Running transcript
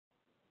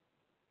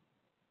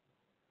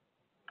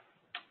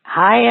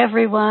Hi,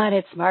 everyone.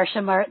 It's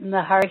Marcia Martin,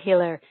 the Heart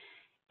Healer.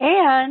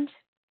 And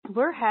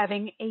we're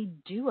having a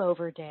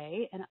do-over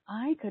day, and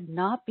I could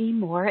not be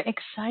more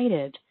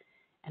excited.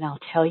 And I'll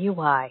tell you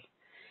why.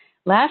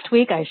 Last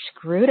week, I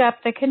screwed up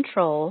the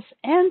controls,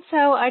 and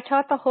so I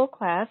taught the whole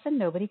class, and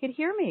nobody could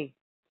hear me.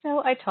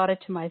 So I taught it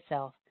to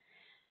myself.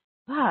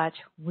 But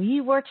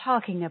we were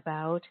talking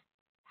about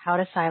how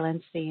to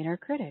silence the inner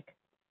critic.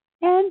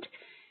 And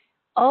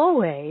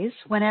always,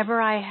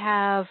 whenever I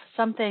have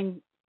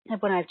something,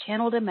 when I've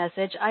channeled a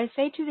message, I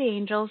say to the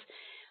angels,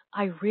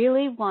 I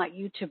really want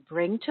you to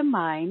bring to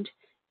mind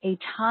a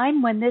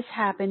time when this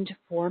happened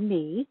for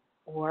me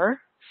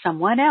or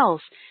someone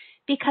else,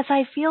 because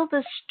I feel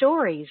the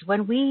stories,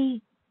 when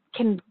we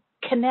can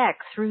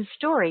connect through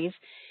stories,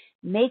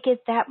 make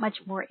it that much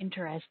more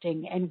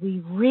interesting, and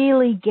we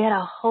really get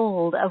a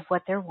hold of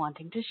what they're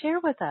wanting to share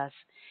with us.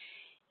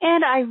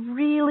 And I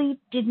really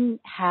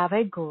didn't have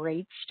a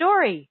great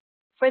story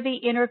for the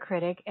inner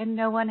critic, and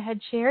no one had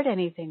shared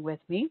anything with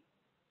me.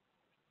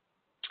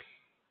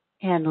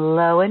 And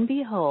lo and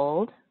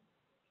behold,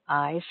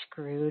 I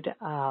screwed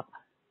up.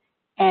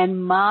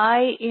 And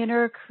my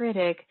inner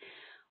critic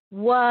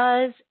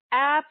was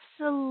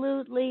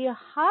absolutely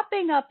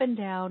hopping up and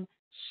down,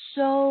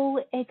 so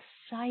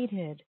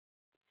excited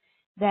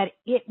that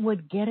it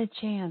would get a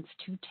chance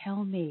to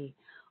tell me,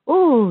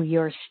 "Oh,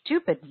 you're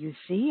stupid, you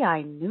see.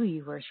 I knew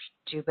you were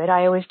stupid.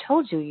 I always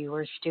told you you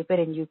were stupid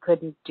and you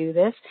couldn't do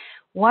this.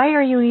 Why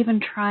are you even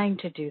trying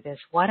to do this?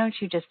 Why don't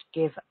you just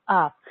give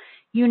up?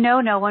 You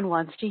know no one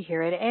wants to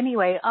hear it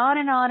anyway." On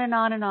and on and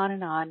on and on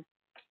and on.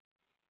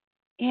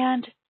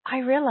 And I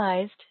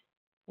realized,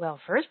 well,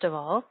 first of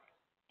all,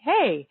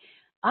 hey,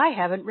 I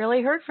haven't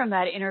really heard from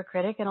that inner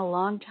critic in a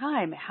long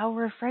time. How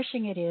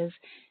refreshing it is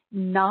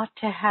not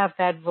to have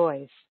that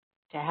voice,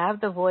 to have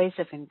the voice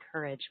of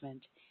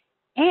encouragement.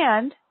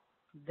 And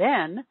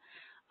then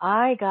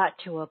I got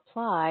to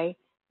apply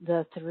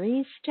the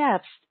 3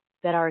 steps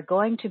that are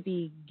going to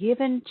be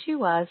given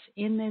to us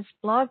in this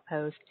blog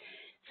post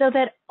so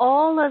that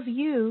all of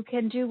you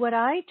can do what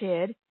I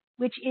did,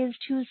 which is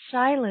to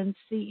silence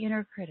the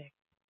inner critic.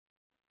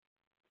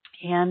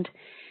 And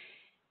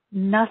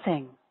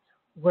nothing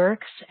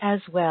works as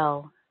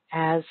well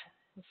as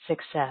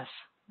success.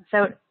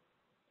 So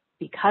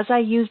because I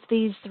used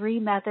these 3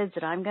 methods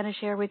that I'm going to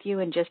share with you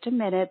in just a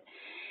minute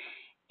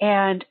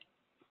and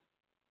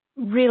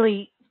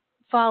really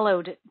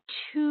followed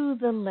to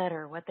the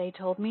letter what they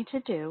told me to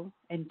do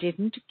and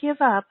didn't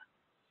give up,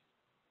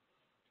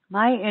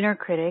 my inner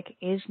critic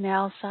is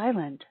now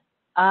silent.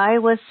 I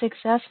was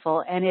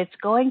successful, and it's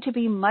going to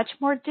be much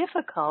more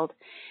difficult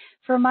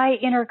for my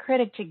inner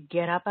critic to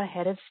get up a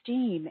head of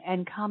steam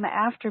and come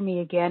after me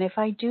again if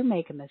I do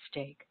make a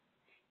mistake.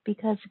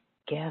 Because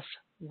guess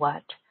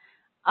what?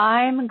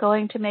 I'm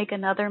going to make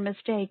another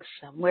mistake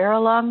somewhere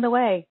along the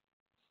way.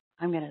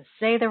 I'm going to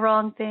say the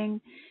wrong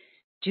thing,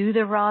 do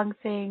the wrong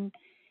thing,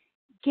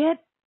 get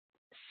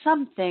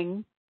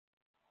something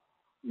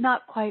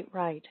not quite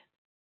right.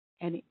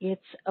 And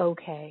it's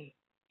okay.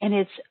 And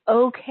it's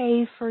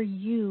okay for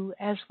you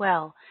as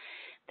well.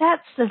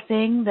 That's the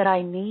thing that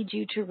I need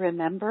you to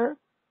remember.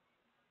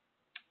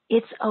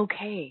 It's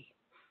okay.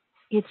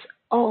 It's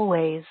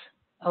always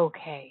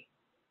okay.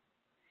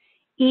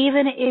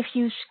 Even if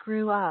you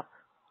screw up,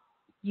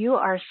 you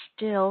are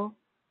still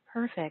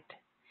perfect.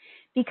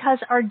 Because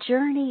our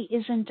journey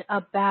isn't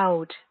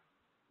about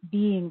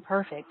being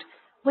perfect.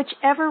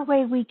 Whichever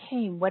way we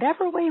came,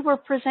 whatever way we're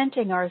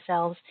presenting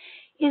ourselves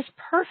is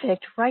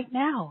perfect right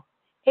now.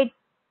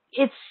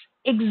 It's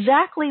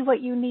exactly what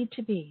you need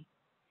to be.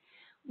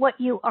 What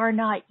you are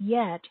not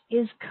yet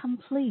is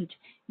complete.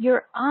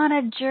 You're on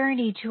a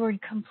journey toward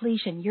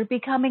completion. You're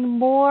becoming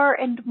more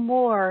and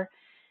more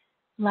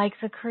like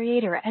the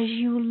Creator as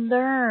you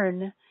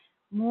learn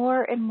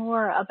more and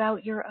more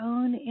about your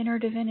own inner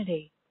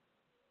divinity.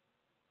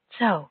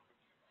 So,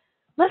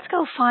 let's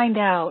go find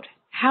out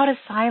how to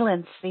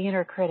silence the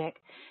inner critic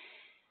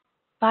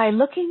by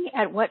looking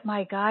at what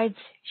my guides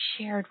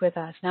shared with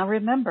us. Now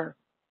remember,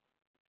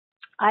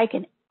 I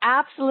can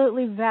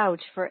absolutely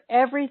vouch for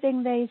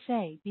everything they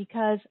say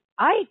because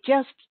I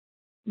just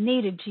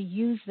needed to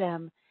use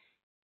them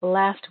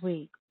last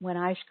week when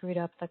I screwed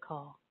up the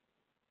call.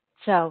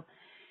 So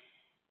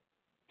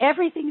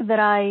everything that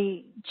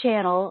I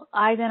channel,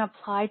 I then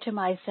apply to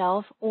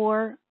myself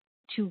or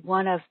to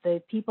one of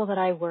the people that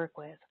I work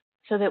with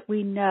so that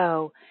we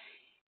know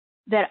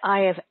that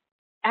I have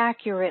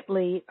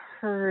accurately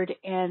heard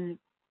and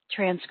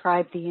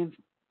transcribed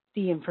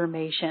the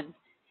information.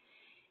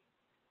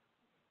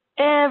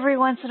 Every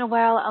once in a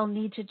while, I'll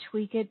need to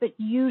tweak it, but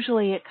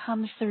usually it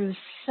comes through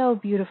so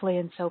beautifully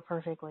and so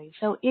perfectly.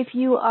 So if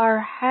you are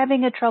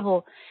having a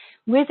trouble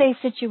with a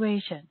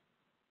situation,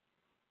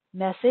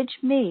 message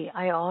me.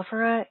 I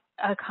offer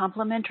a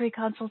complimentary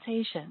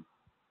consultation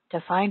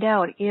to find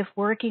out if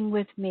working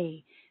with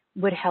me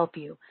would help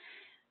you.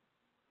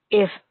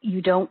 If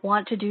you don't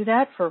want to do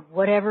that for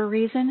whatever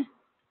reason,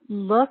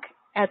 look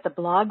at the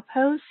blog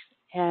posts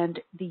and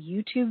the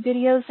YouTube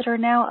videos that are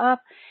now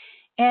up,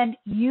 and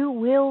you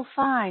will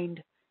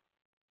find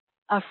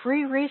a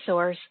free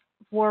resource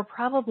for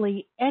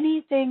probably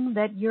anything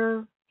that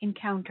you're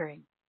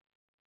encountering.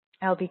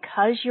 Now,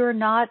 because you're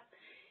not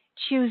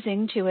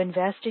choosing to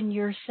invest in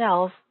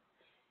yourself,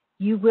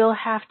 you will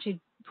have to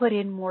put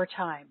in more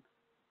time.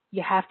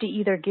 You have to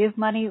either give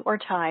money or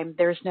time.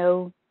 There's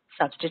no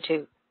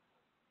substitute.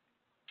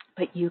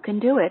 But you can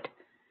do it.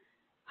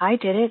 I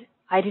did it.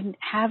 I didn't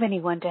have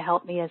anyone to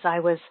help me as I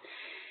was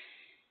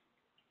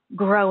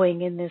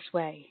growing in this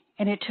way.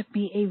 And it took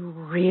me a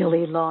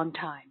really long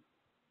time.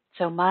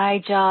 So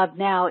my job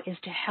now is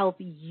to help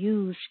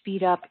you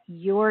speed up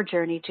your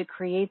journey to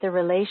create the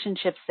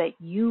relationships that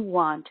you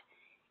want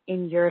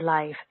in your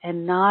life,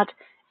 and not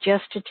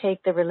just to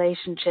take the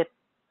relationship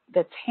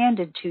that's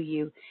handed to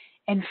you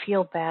and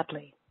feel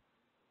badly.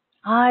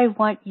 I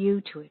want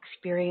you to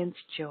experience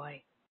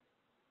joy.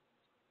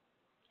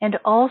 And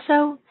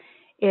also,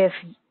 if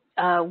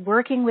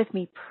working with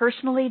me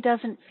personally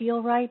doesn't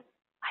feel right,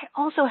 I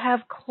also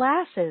have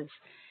classes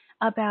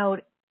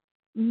about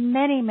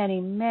many, many,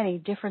 many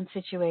different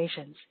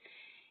situations.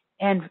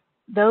 And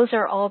those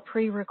are all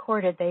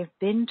pre-recorded. They've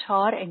been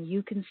taught, and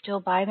you can still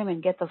buy them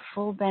and get the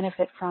full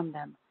benefit from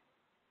them.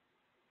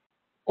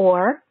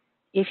 Or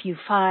if you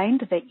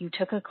find that you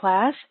took a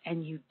class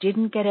and you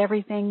didn't get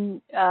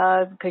everything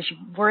because you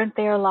weren't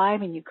there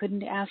live and you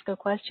couldn't ask a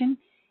question,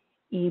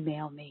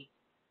 email me.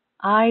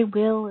 I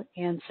will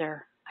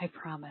answer, I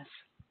promise.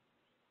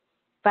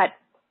 But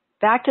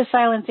back to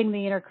silencing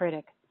the inner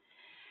critic.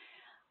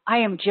 I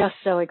am just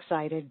so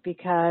excited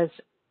because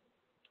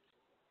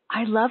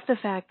I love the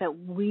fact that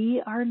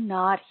we are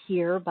not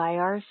here by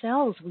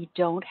ourselves. We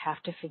don't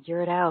have to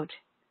figure it out.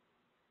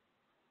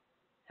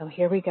 So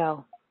here we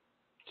go.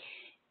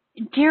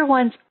 Dear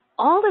ones,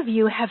 all of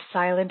you have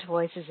silent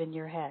voices in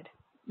your head.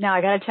 Now,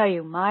 I got to tell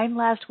you, mine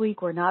last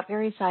week were not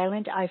very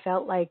silent. I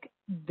felt like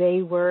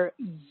they were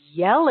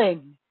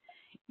yelling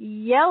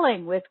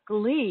with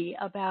glee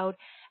about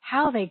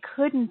how they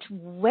couldn't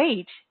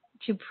wait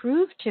to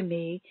prove to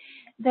me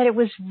that it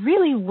was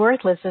really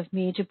worthless of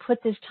me to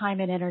put this time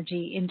and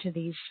energy into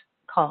these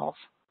calls.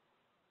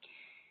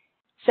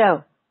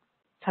 So,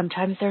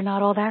 sometimes they're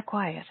not all that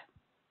quiet.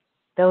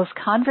 Those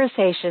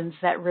conversations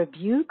that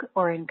rebuke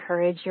or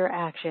encourage your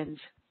actions.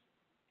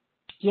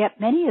 Yet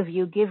many of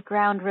you give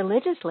ground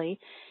religiously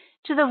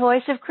to the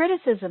voice of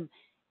criticism,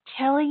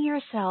 telling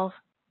yourself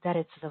that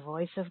it's the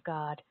voice of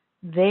God,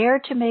 there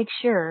to make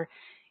sure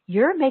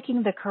you're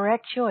making the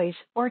correct choice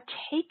or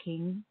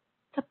taking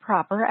the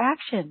proper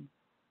action.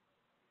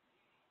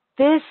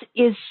 This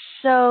is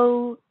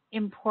so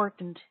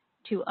important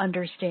to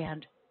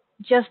understand.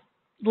 Just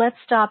let's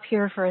stop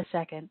here for a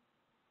second.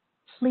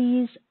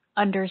 Please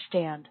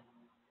understand.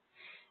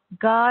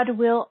 God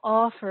will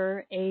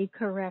offer a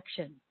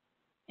correction.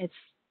 If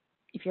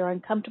you're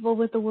uncomfortable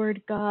with the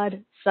word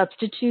God,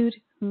 substitute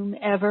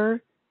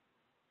whomever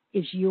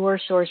is your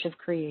source of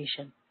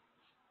creation.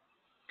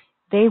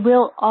 They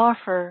will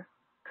offer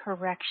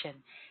correction.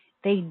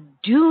 They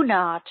do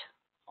not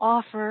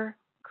offer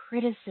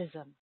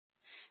criticism.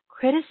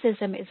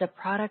 Criticism is a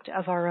product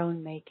of our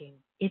own making.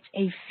 It's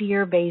a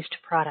fear-based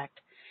product.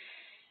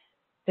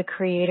 The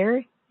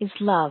Creator is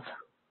love.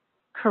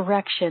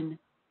 Correction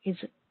is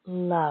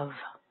love.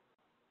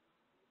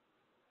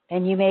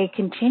 And you may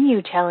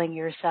continue telling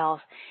yourself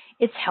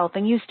it's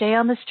helping you stay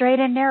on the straight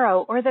and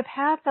narrow or the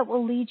path that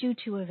will lead you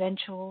to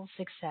eventual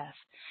success.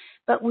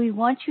 But we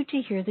want you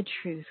to hear the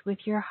truth with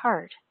your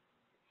heart.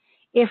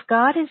 If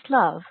God is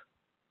love,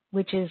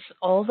 which is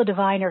all the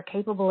divine are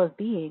capable of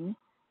being,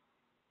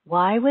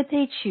 why would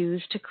they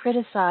choose to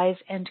criticize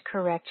and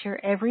correct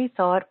your every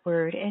thought,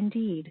 word, and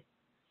deed?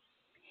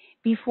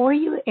 Before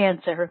you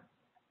answer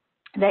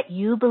that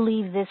you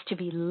believe this to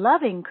be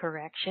loving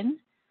correction,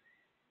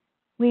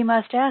 we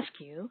must ask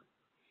you,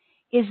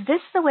 is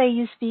this the way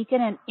you speak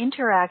and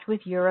interact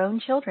with your own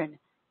children?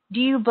 Do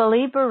you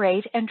bully,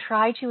 berate, and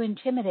try to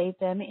intimidate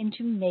them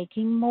into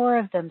making more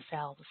of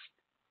themselves?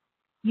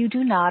 You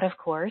do not, of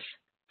course,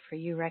 for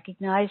you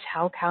recognize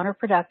how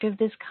counterproductive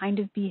this kind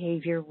of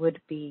behavior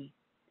would be.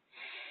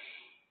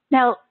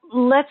 Now,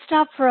 let's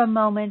stop for a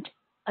moment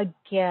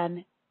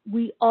again.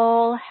 We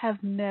all have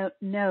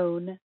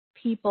known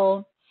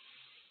people,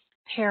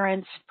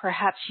 parents,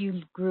 perhaps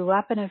you grew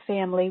up in a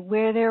family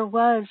where there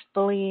was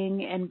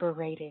bullying and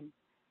berating.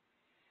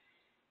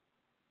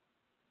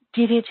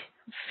 Did it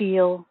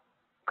feel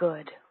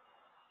good?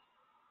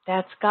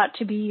 That's got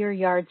to be your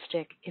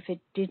yardstick. If it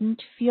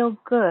didn't feel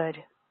good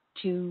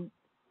to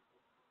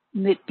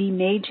be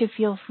made to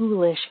feel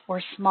foolish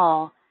or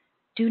small,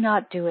 do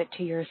not do it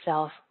to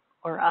yourself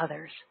or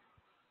others.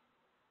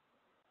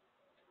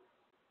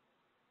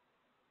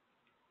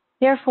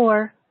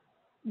 Therefore,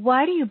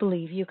 why do you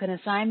believe you can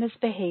assign this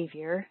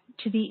behavior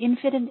to the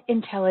infinite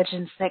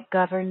intelligence that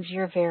governs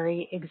your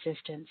very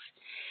existence?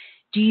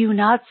 Do you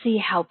not see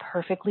how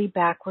perfectly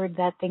backward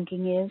that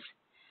thinking is?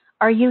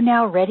 Are you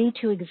now ready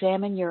to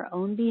examine your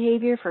own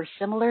behavior for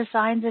similar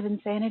signs of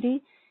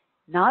insanity?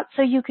 Not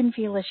so you can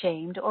feel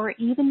ashamed or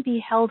even be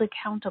held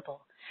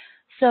accountable,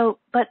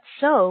 but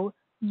so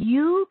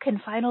you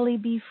can finally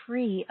be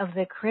free of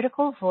the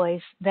critical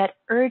voice that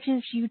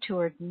urges you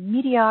toward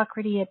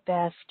mediocrity at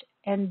best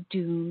and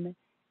doom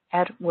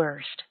at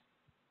worst.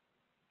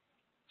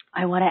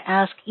 I want to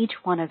ask each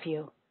one of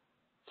you,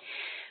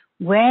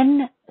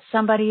 when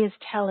somebody is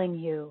telling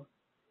you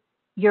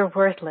you're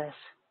worthless,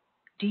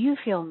 do you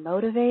feel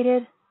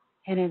motivated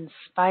and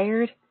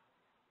inspired,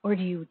 or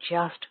do you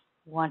just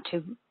want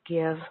to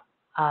give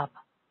up?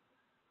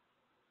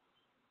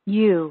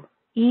 You,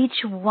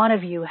 each one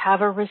of you,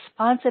 have a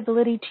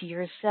responsibility to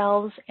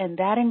yourselves, and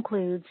that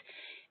includes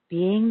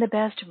being the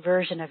best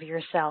version of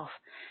yourself,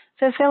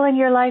 fulfilling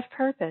your life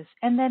purpose,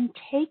 and then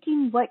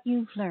taking what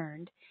you've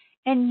learned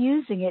and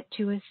using it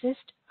to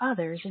assist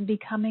others in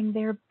becoming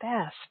their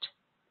best.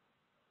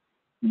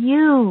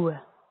 You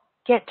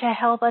get to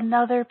help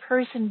another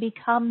person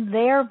become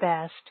their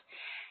best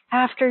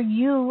after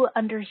you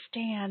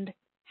understand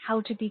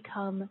how to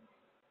become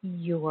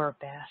your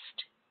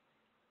best.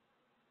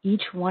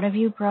 Each one of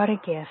you brought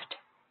a gift.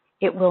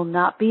 It will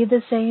not be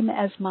the same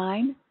as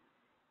mine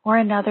or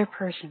another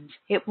person's.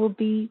 It will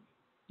be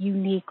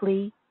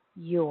uniquely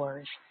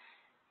yours.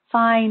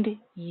 Find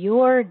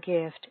your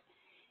gift,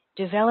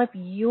 develop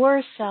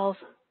yourself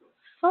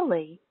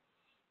fully,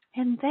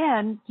 and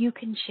then you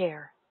can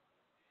share.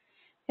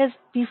 Because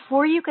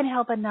before you can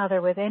help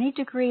another with any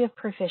degree of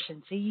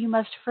proficiency, you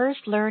must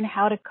first learn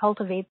how to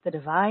cultivate the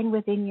divine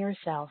within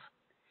yourself.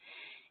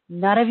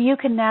 None of you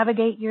can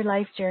navigate your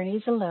life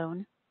journeys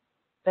alone,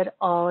 but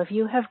all of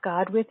you have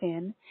God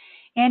within,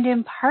 and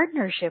in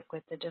partnership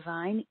with the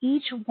divine,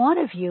 each one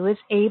of you is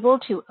able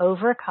to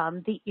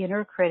overcome the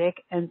inner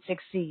critic and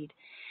succeed.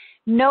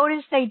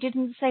 Notice they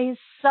didn't say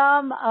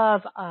some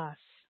of us.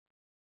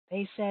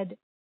 They said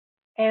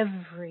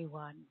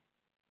everyone.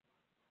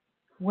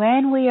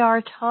 When we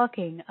are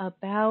talking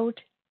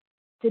about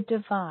the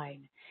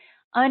divine,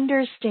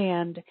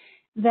 understand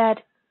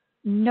that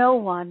no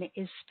one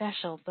is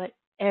special, but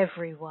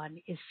everyone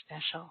is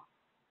special.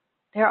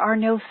 There are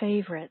no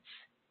favorites.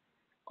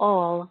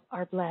 All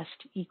are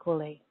blessed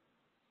equally.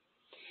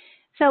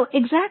 So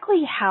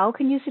exactly how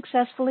can you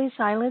successfully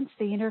silence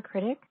the inner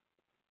critic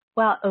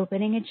while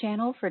opening a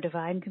channel for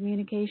divine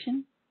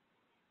communication?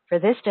 For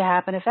this to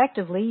happen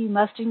effectively, you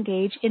must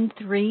engage in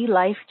 3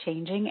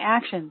 life-changing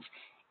actions.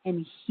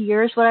 And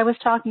here's what I was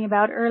talking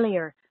about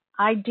earlier.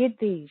 I did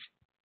these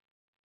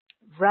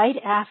right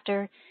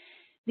after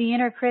the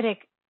inner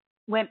critic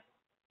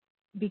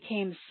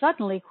became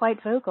suddenly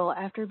quite vocal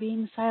after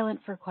being silent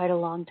for quite a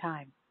long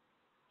time.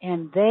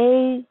 And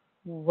they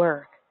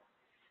work.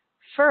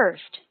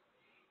 First,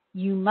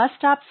 you must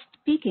stop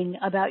speaking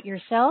about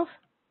yourself,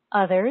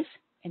 others,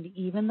 and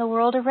even the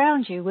world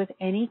around you with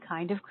any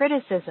kind of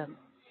criticism.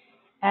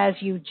 As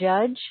you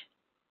judge,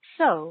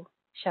 so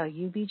shall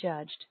you be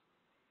judged.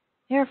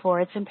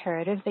 Therefore, it's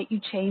imperative that you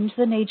change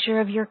the nature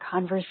of your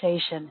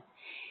conversation.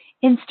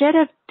 Instead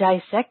of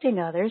dissecting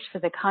others for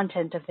the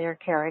content of their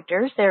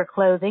characters, their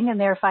clothing, and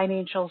their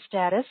financial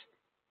status,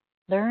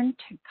 learn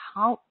to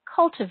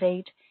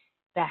cultivate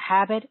the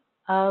habit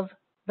of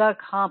the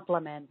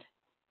compliment.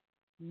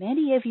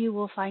 Many of you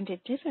will find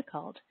it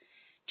difficult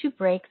to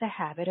break the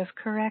habit of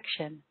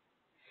correction.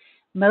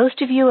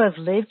 Most of you have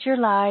lived your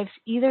lives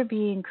either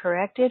being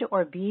corrected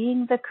or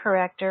being the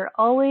corrector,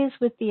 always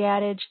with the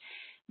adage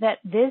that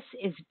this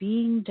is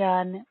being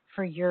done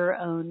for your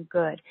own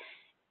good.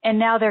 And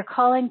now they're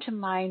calling to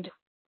mind,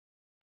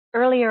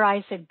 earlier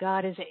I said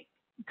God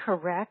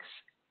corrects.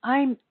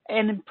 And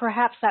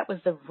perhaps that was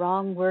the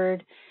wrong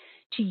word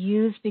to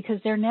use, because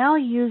they're now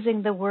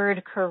using the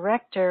word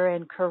corrector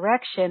and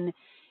correction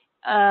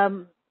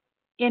in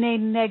a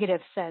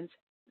negative sense.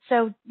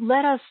 So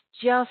let us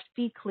just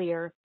be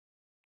clear.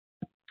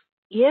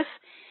 If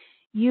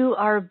you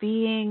are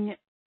being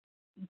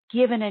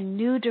given a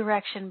new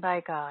direction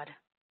by God,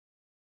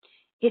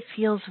 it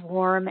feels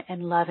warm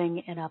and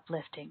loving and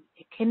uplifting.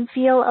 It can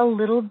feel a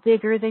little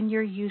bigger than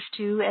you're used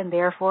to and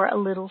therefore a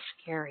little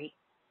scary.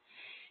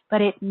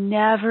 But it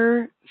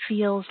never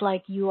feels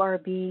like you are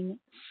being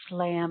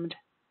slammed,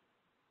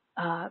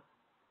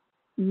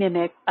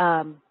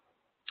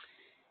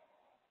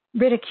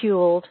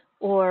 ridiculed,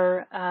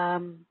 or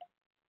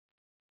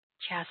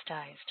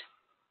chastised.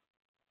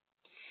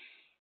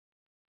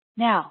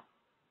 Now,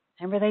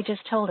 remember they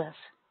just told us,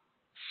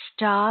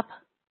 stop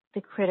the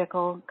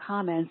critical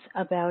comments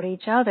about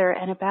each other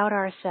and about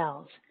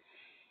ourselves.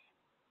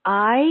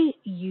 I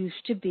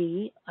used to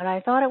be, and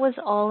I thought it was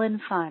all in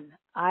fun.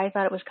 I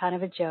thought it was kind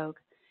of a joke,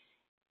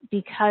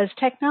 because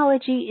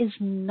technology is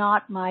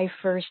not my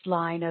first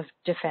line of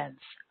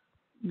defense.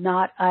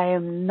 I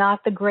am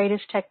not the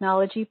greatest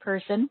technology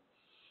person,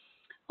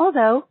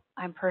 although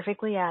I'm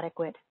perfectly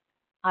adequate.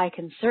 I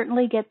can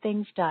certainly get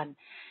things done.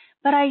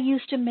 But I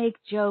used to make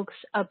jokes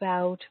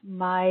about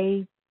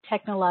my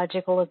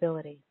technological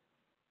ability.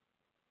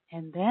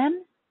 And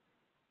then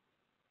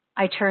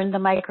I turned the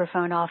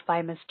microphone off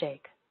by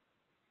mistake.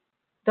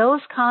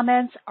 Those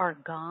comments are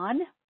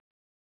gone.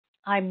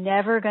 I'm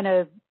never going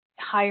to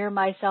hire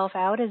myself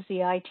out as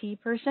the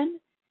IT person.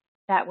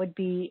 That would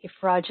be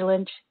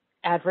fraudulent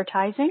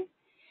advertising.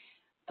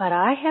 But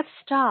I have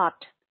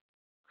stopped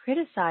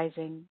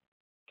criticizing,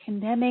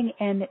 condemning,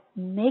 and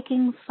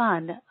making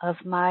fun of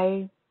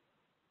my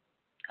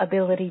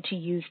ability to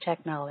use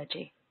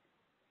technology.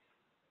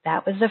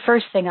 That was the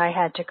first thing I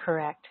had to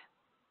correct.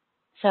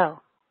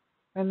 So,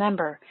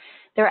 remember,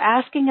 they're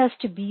asking us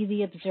to be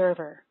the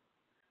observer.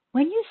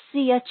 When you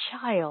see a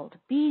child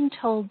being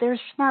told they're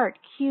smart,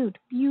 cute,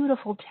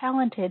 beautiful,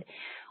 talented,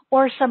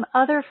 or some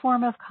other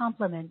form of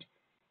compliment,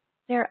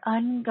 their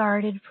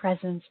unguarded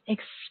presence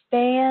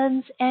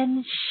expands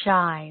and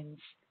shines.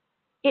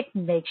 It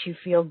makes you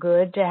feel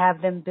good to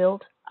have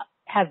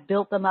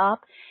built them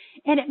up,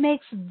 and it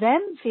makes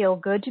them feel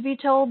good to be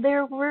told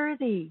they're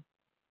worthy.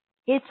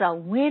 It's a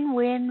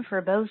win-win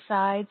for both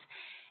sides,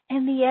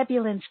 and the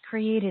ebullience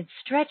created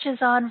stretches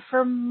on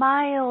for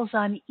miles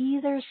on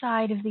either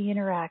side of the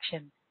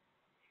interaction.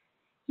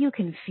 You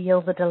can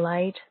feel the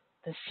delight,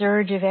 the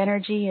surge of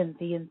energy, and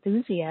the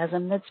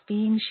enthusiasm that's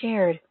being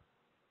shared.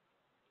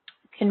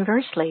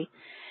 Conversely,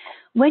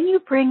 when you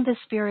bring the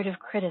spirit of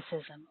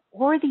criticism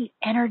or the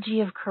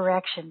energy of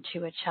correction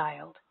to a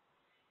child,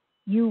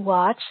 you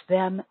watch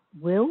them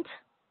wilt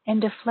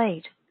and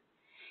deflate,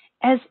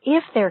 as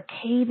if they're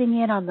caving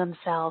in on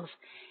themselves,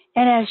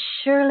 and as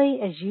surely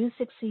as you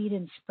succeed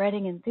in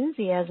spreading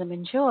enthusiasm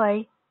and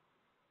joy,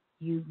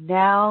 you've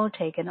now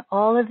taken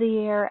all of the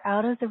air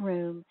out of the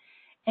room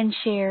and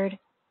shared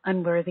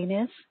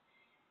unworthiness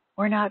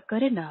or not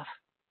good enough,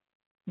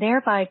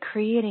 thereby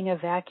creating a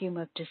vacuum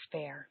of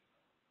despair.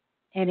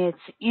 And it's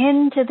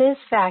into this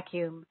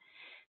vacuum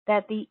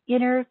that the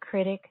inner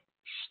critic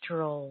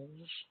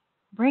strolls,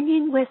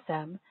 bringing with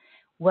them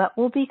what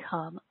will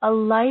become a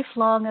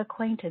lifelong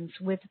acquaintance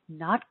with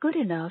not good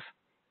enough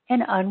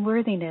and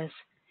unworthiness.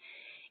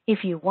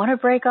 If you want to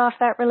break off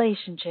that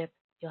relationship,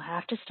 you'll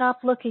have to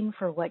stop looking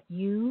for what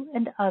you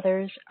and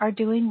others are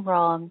doing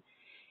wrong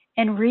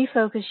and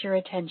refocus your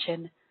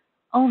attention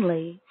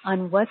only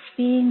on what's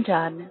being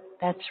done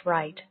that's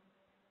right.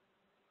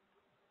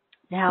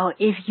 Now,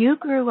 if you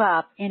grew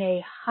up in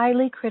a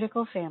highly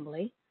critical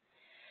family,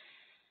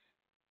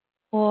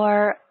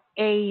 or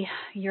a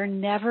you're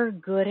never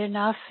good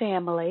enough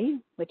family,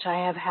 which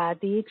I have had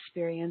the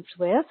experience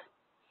with,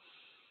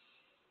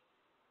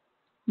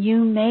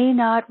 you may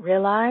not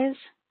realize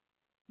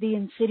the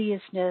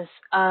insidiousness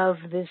of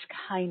this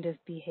kind of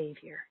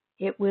behavior.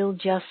 It will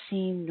just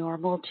seem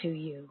normal to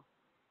you,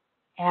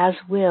 as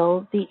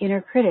will the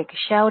inner critic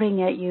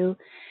shouting at you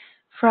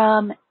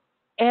from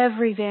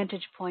every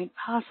vantage point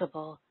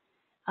possible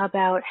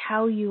about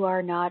how you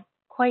are not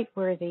quite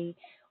worthy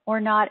or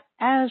not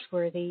as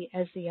worthy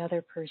as the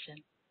other person.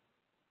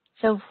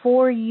 So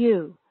for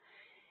you,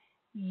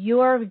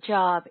 your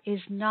job is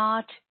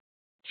not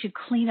to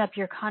clean up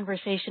your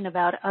conversation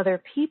about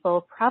other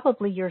people.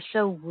 Probably you're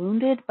so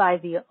wounded by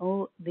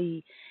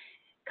the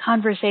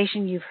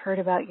conversation you've heard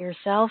about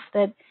yourself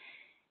that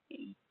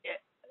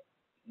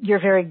you're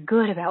very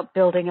good about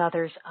building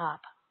others up.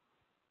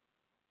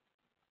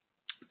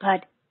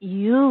 But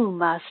you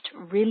must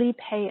really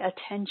pay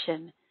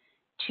attention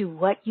to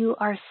what you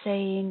are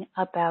saying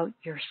about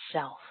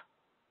yourself.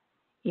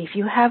 If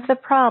you have the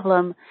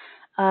problem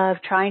of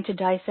trying to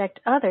dissect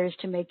others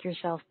to make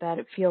yourself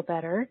feel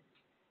better,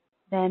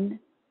 then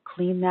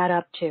clean that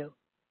up too.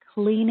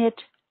 Clean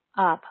it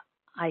up.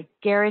 I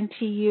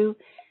guarantee you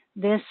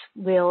this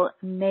will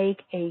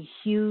make a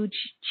huge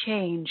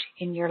change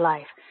in your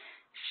life.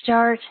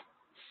 Start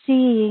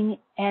seeing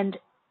and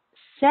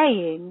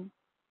saying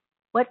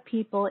what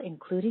people,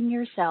 including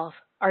yourself,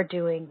 are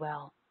doing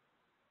well.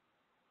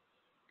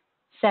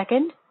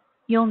 Second,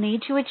 you'll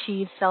need to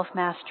achieve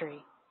self-mastery.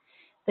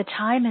 The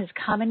time has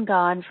come and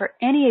gone for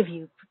any of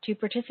you to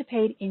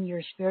participate in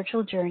your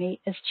spiritual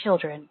journey as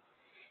children,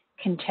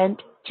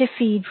 content to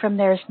feed from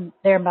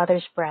their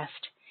mother's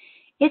breast.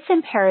 It's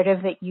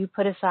imperative that you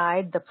put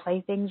aside the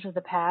playthings of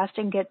the past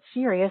and get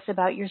serious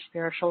about your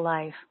spiritual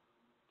life.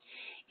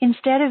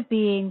 Instead of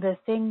being the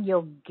thing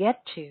you'll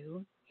get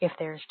to, if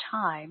there's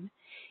time,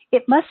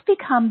 it must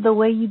become the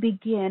way you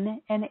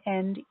begin and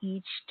end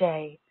each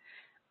day.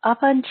 Up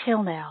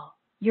until now,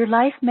 your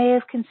life may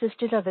have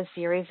consisted of a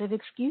series of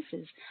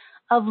excuses,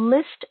 a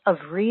list of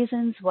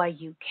reasons why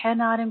you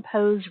cannot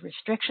impose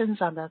restrictions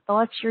on the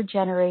thoughts you're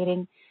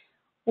generating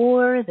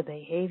or the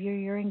behavior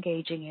you're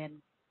engaging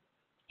in.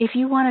 If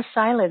you want to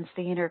silence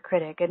the inner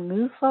critic and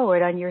move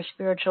forward on your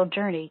spiritual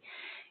journey,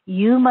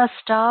 you must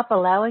stop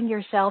allowing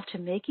yourself to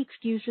make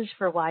excuses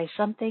for why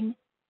something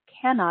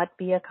cannot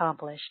be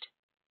accomplished.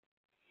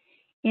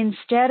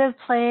 Instead of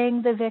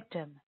playing the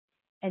victim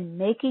and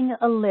making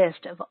a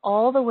list of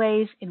all the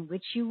ways in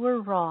which you were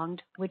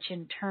wronged, which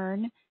in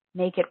turn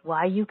make it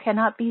why you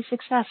cannot be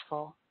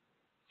successful,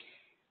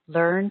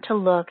 learn to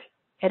look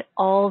at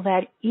all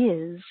that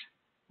is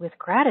with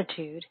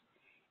gratitude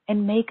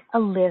and make a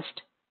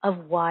list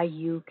of why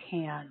you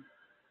can.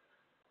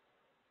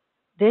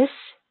 This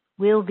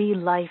will be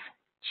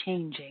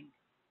life-changing.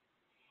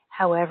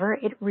 However,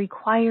 it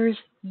requires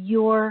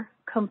your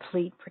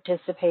complete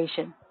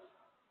participation.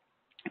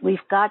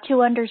 We've got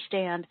to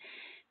understand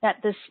that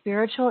the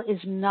spiritual is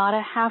not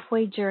a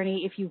halfway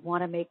journey if you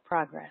want to make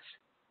progress.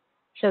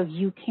 So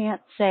you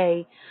can't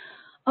say,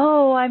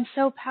 oh, I'm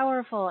so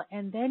powerful,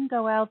 and then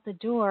go out the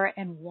door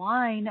and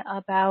whine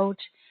about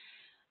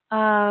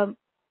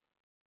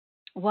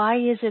why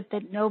is it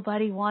that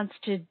nobody wants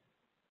to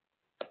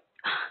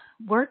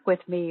work with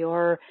me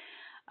or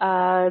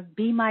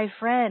be my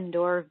friend,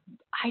 or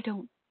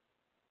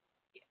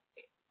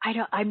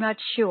I'm not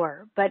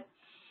sure, but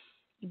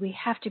we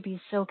have to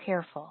be so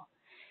careful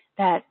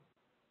that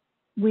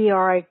we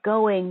are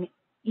going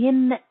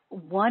in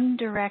one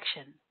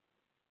direction,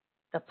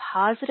 the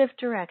positive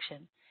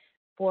direction,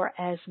 for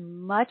as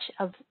much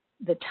of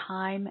the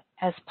time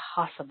as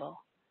possible.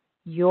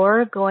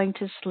 You're going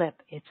to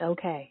slip. It's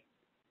okay.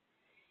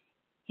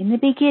 In the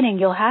beginning,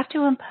 you'll have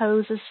to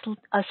impose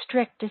a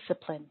strict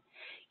discipline.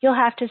 You'll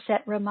have to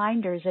set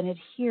reminders and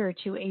adhere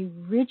to a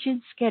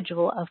rigid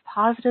schedule of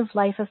positive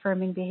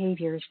life-affirming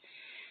behaviors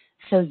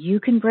so you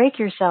can break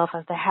yourself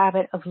of the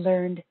habit of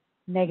learned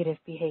negative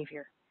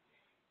behavior.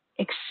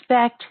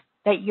 Expect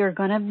that you're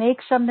going to make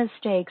some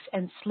mistakes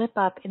and slip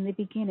up in the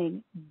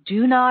beginning.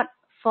 Do not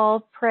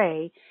fall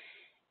prey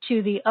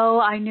to the, oh,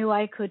 I knew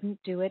I couldn't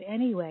do it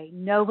anyway.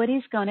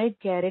 Nobody's going to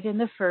get it in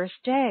the first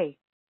day.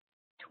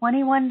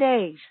 21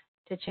 days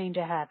to change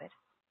a habit.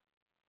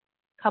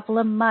 A couple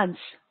of months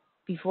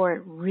before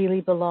it really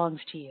belongs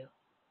to you.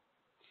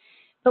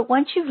 But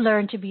once you've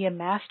learned to be a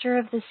master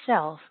of the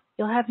self,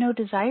 you'll have no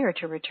desire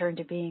to return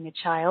to being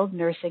a child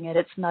nursing at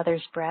its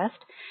mother's breast,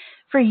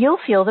 for you'll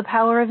feel the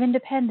power of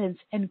independence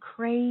and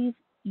crave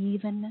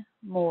even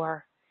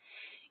more.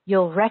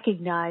 You'll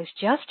recognize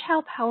just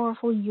how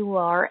powerful you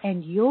are,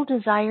 and you'll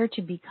desire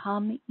to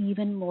become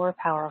even more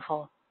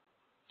powerful.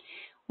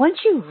 Once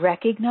you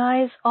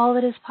recognize all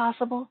that is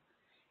possible,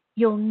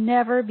 you'll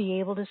never be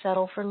able to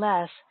settle for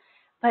less.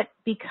 But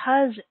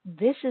because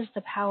this is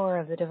the power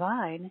of the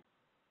divine,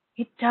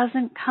 it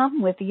doesn't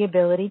come with the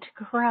ability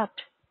to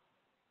corrupt.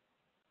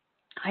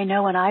 I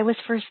know when I was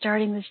first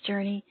starting this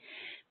journey,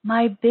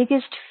 my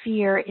biggest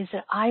fear is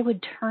that I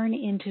would turn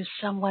into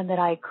someone that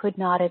I could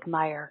not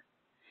admire.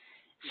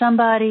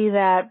 Somebody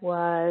that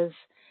was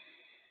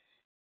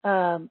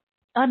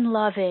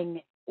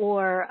unloving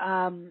or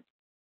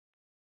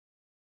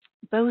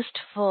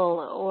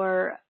boastful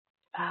or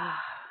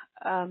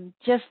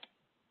just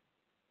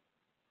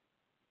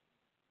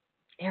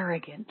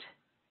arrogant.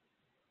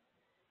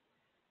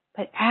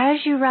 But as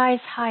you rise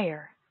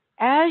higher,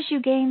 as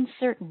you gain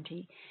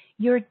certainty,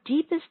 your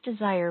deepest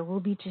desire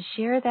will be to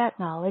share that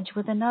knowledge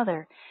with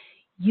another.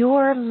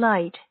 Your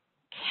light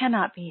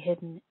cannot be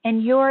hidden,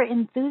 and your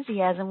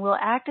enthusiasm will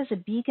act as a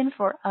beacon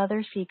for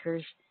other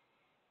seekers.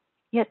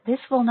 Yet this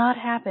will not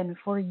happen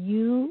for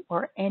you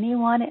or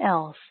anyone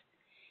else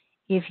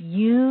if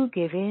you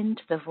give in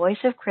to the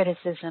voice of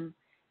criticism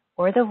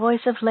or the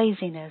voice of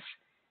laziness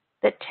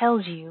that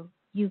tells you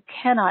you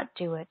cannot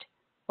do it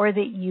or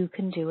that you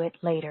can do it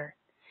later.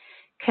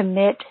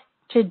 Commit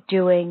to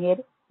doing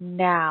it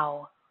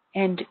now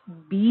and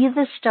be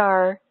the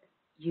star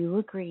you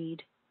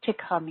agreed to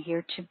come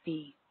here to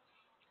be.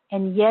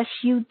 And yes,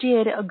 you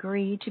did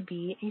agree to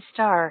be a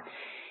star.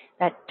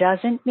 That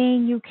doesn't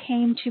mean you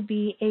came to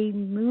be a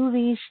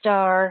movie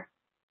star,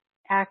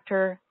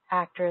 actor,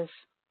 actress.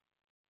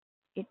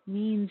 It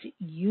means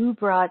you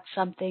brought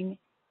something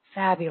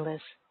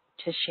fabulous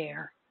to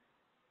share.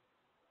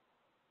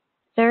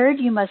 Third,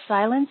 you must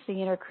silence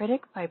the inner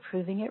critic by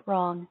proving it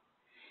wrong.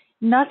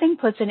 Nothing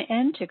puts an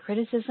end to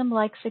criticism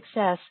like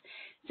success.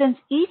 Since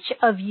each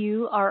of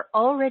you are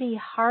already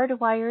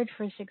hardwired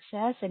for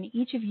success and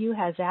each of you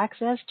has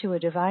access to a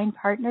divine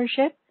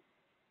partnership,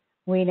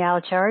 we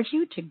now charge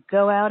you to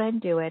go out and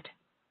do it.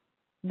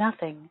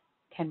 Nothing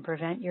can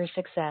prevent your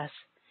success.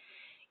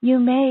 You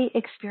may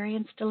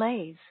experience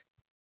delays.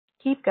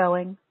 Keep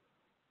going.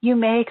 You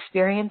may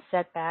experience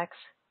setbacks.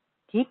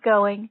 Keep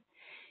going.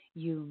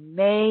 You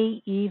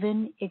may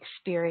even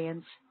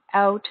experience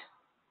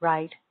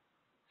outright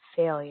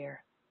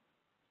failure.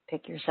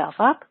 Pick yourself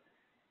up,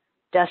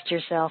 dust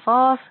yourself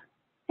off,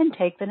 and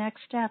take the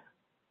next step.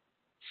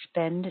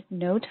 Spend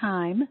no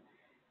time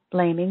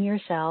blaming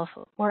yourself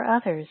or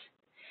others.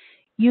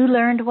 You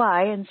learned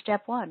why in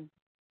step 1.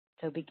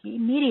 So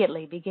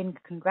immediately begin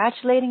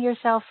congratulating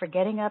yourself for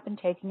getting up and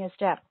taking a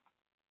step.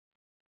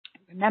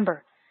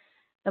 Remember,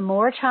 the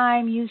more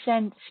time you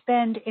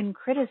spend in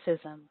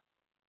criticism,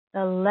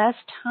 the less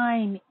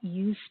time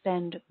you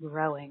spend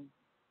growing.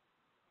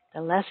 The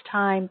less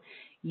time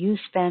you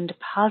spend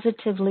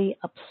positively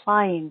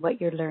applying what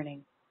you're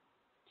learning.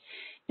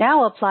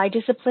 Now apply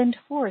disciplined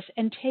force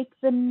and take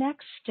the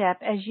next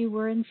step as you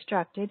were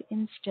instructed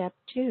in step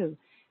 2.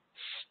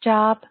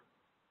 Stop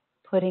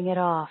putting it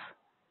off,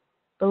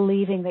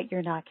 believing that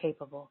you're not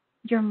capable.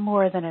 You're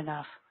more than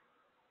enough.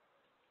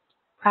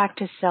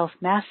 Practice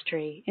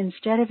self-mastery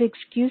instead of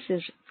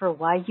excuses for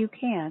why you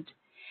can't,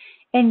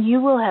 and you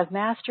will have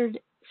mastered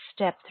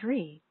step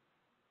 3,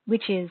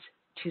 which is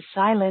to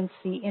silence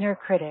the inner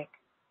critic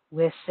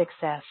with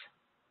success.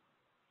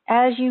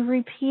 As you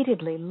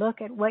repeatedly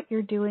look at what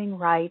you're doing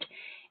right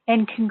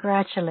and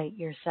congratulate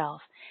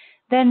yourself,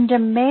 then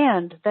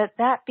demand that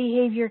that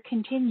behavior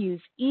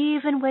continues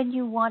even when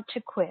you want to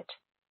quit.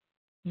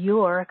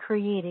 you're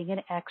creating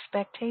an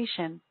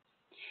expectation.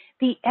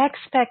 The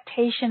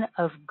expectation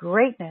of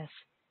greatness,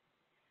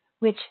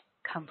 which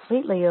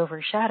completely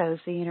overshadows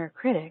the inner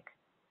critic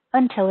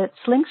until it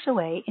slinks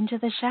away into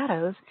the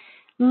shadows,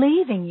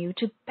 leaving you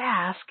to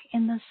bask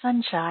in the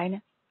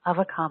sunshine of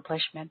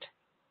accomplishment.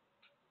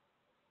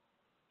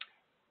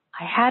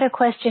 I had a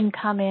question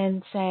come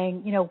in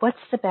saying, what's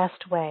the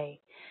best way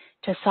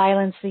to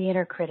silence the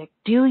inner critic?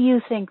 Do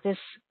you think this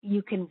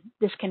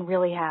can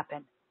really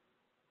happen?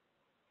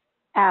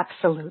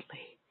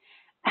 Absolutely.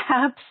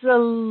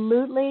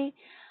 Absolutely.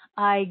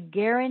 I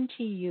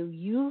guarantee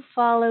you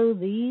follow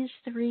these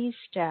 3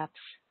 steps,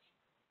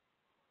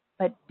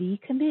 but be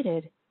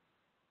committed,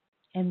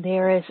 and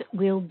there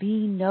will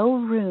be no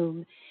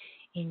room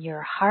in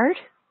your heart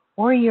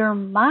or your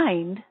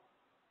mind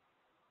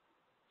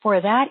for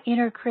that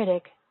inner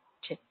critic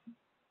to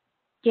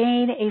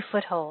gain a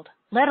foothold,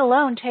 let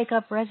alone take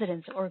up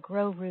residence or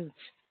grow roots.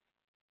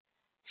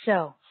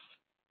 So,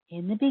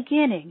 in the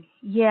beginning,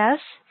 yes,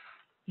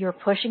 you're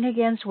pushing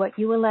against what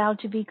you allowed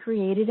to be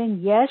created,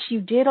 and yes,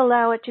 you did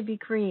allow it to be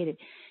created.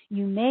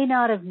 You may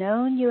not have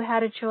known you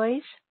had a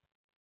choice,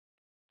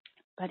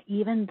 but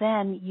even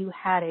then, you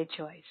had a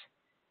choice.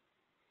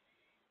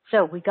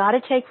 So we got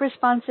to take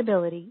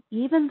responsibility,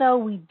 even though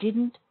we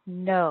didn't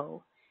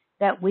know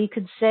that we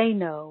could say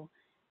no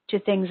to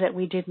things that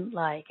we didn't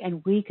like,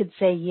 and we could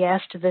say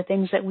yes to the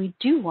things that we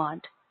do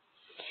want.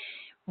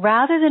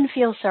 Rather than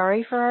feel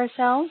sorry for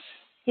ourselves,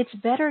 it's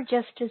better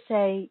just to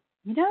say,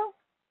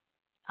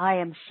 I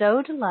am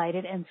so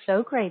delighted and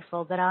so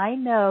grateful that I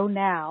know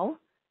now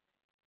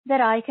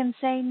that I can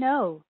say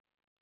no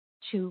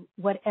to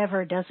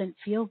whatever doesn't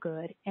feel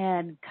good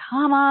and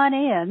come on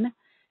in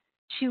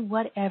to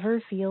whatever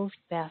feels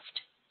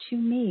best to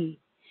me.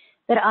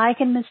 That I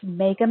can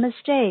make a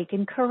mistake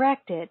and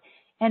correct it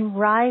and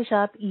rise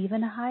up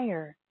even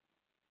higher.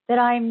 That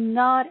I'm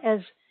not as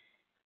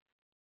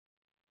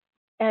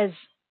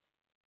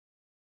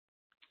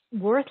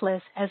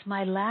worthless as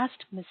my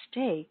last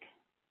mistake.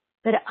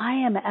 That I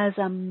am as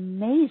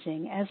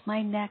amazing as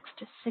my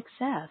next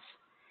success.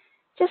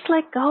 Just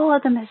let go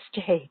of the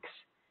mistakes.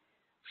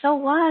 So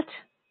what?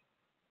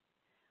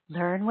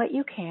 Learn what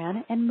you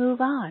can and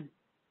move on.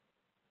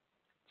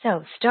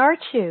 So star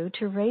 2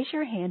 to raise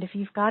your hand if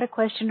you've got a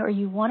question or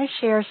you want to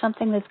share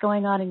something that's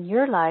going on in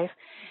your life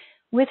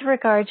with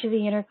regard to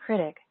the inner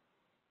critic.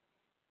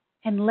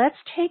 And let's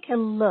take a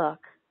look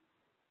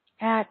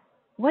at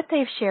what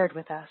they've shared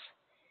with us.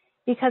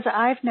 Because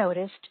I've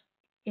noticed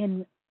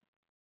in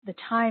the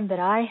time that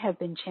I have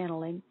been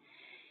channeling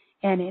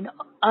and in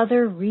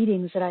other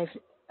readings that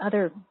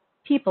other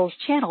people's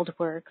channeled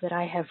work that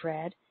I have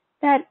read,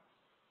 that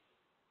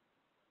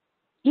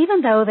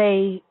even though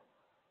they,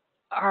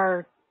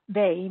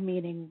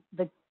 meaning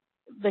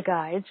the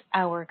guides,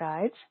 our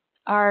guides,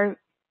 are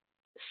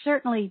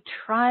certainly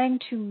trying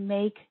to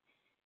make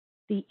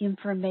the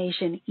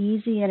information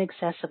easy and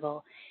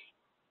accessible,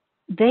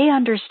 they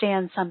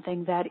understand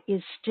something that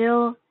is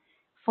still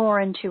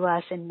foreign to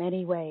us in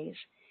many ways,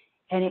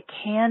 and it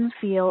can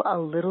feel a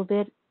little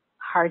bit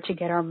hard to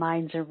get our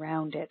minds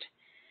around it.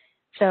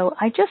 So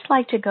I just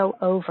like to go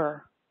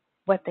over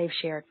what they've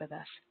shared with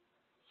us.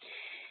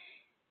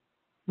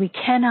 We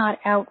cannot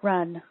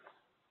outrun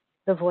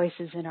the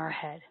voices in our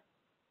head.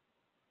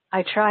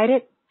 I tried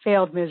it,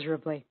 failed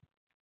miserably.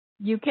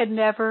 You can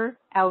never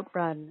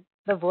outrun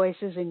the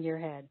voices in your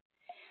head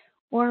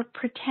or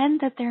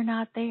pretend that they're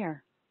not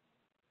there.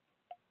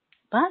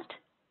 But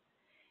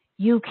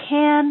you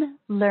can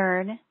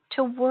learn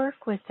to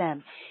work with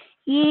them.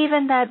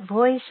 Even that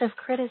voice of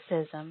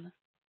criticism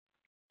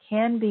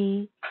can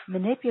be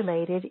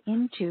manipulated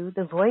into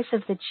the voice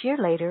of the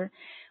cheerleader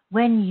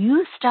when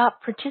you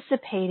stop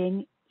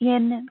participating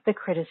in the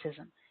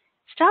criticism.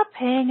 Stop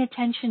paying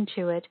attention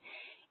to it,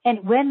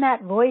 and when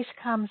that voice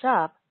comes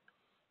up,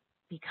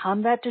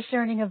 become that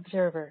discerning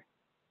observer.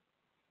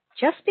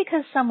 Just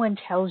because someone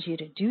tells you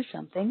to do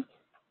something,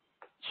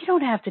 you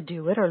don't have to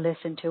do it or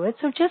listen to it.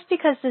 So just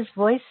because this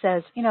voice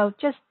says,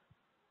 just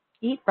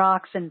eat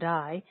rocks and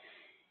die,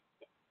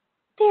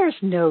 there's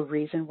no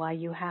reason why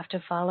you have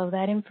to follow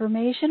that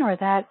information or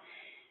that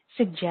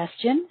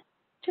suggestion.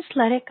 Just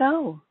let it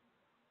go.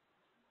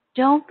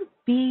 Don't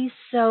be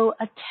so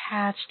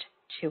attached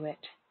to it.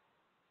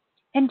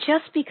 And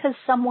just because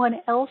someone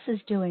else is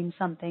doing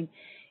something,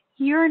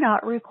 you're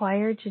not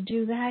required to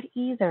do that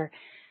either.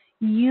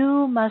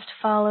 You must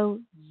follow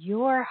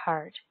your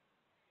heart.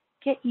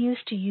 Get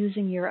used to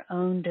using your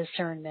own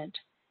discernment.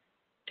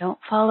 Don't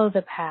follow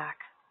the pack.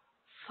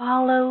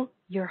 Follow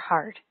your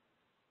heart.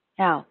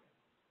 Now,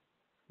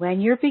 when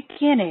you're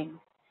beginning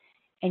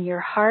and your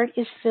heart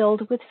is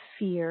filled with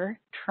fear,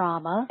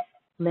 trauma,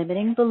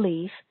 limiting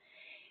belief,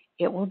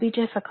 it will be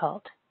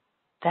difficult.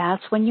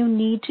 That's when you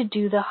need to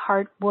do the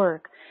heart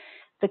work.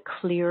 The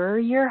clearer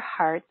your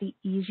heart, the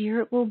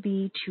easier it will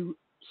be to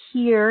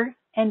hear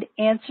and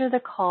answer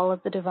the call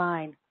of the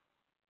divine.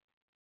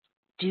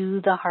 Do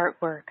the heart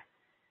work.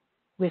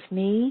 With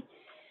me,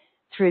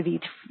 through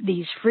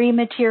these free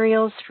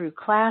materials, through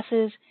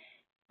classes,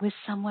 with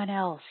someone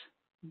else.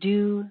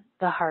 do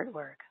the heart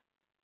work.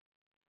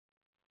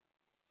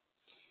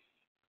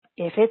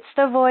 If it's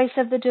the voice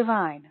of the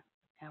divine,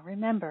 now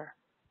remember,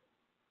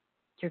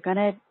 you're going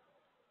to,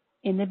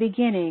 in the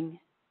beginning,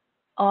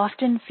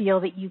 often feel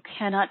that you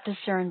cannot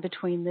discern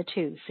between the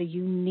two. So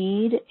you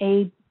need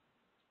a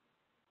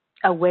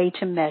way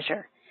to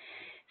measure.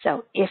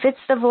 So if it's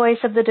the voice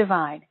of the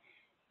divine,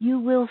 you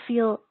will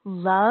feel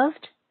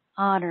loved,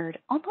 honored,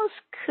 almost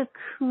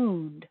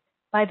cocooned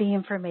by the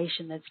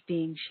information that's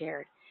being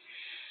shared.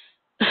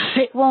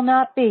 It will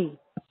not be,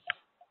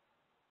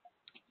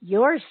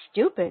 "You're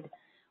stupid.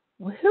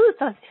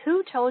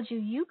 Who told you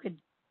you could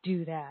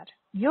do that?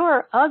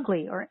 You're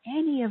ugly," or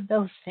any of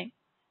those things.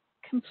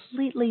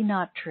 Completely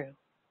not true.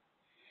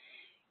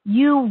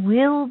 You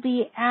will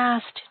be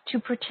asked to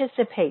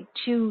participate,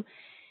 to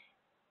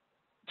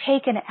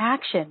take an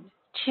action,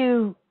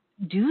 to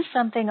do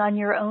something on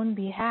your own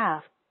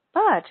behalf,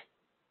 but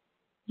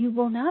you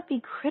will not be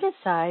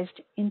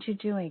criticized into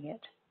doing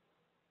it.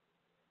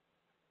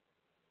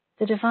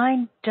 The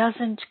divine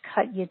doesn't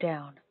cut you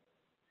down.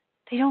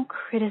 They don't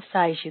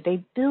criticize you.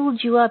 They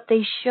build you up.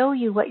 They show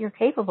you what you're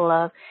capable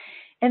of.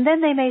 And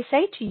then they may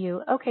say to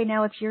you, "Okay,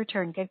 now it's your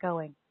turn. Get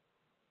going.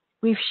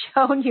 We've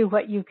shown you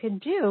what you can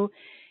do.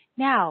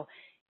 Now,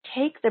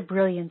 take the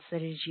brilliance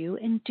that is you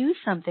and do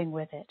something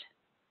with it."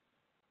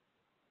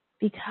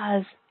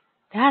 Because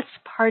that's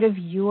part of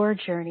your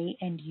journey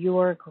and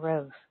your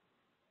growth.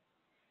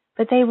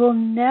 But they will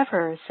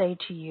never say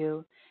to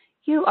you,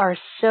 "You are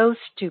so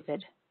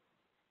stupid.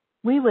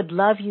 We would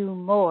love you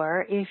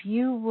more if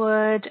you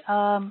would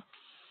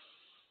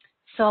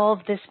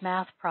solve this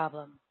math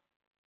problem."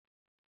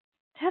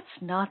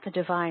 That's not the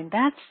divine.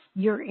 That's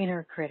your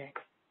inner critic.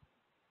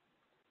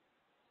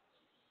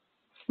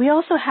 We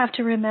also have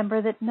to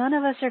remember that none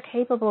of us are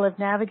capable of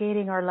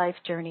navigating our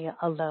life journey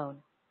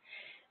alone.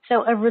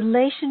 So a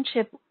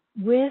relationship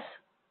with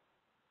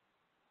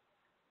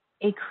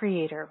a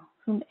creator,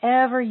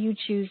 whomever you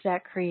choose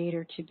that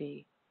creator to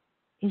be,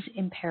 is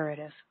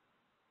imperative.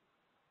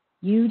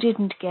 You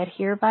didn't get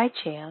here by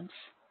chance.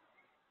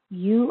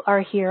 You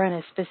are here on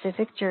a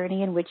specific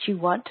journey in which you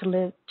want to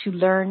live, to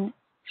learn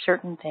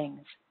certain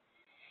things.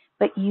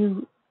 But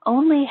you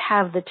only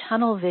have the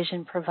tunnel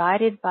vision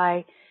provided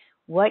by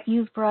what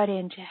you've brought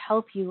in to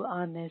help you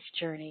on this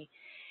journey.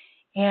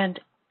 And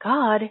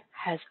God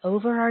has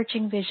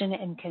overarching vision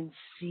and can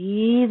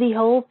see the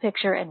whole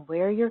picture and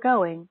where you're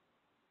going,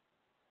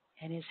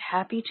 and is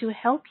happy to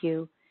help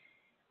you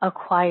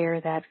acquire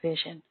that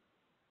vision.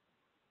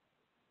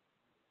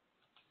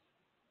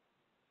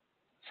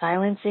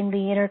 Silencing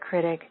the inner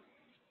critic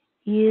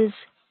is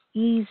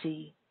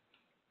easy,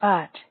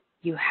 but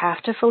you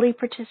have to fully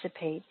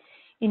participate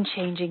in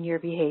changing your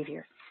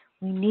behavior.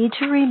 We need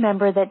to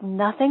remember that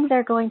nothing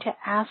they're going to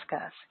ask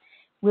us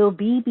will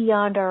be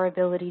beyond our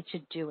ability to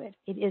do it.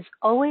 It is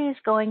always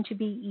going to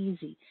be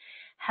easy.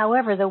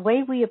 However, the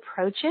way we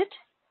approach it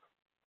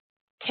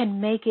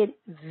can make it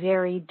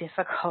very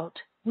difficult.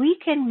 We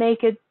can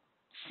make it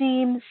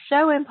seem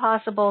so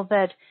impossible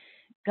that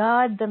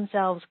God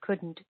themselves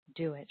couldn't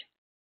do it.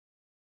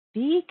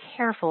 Be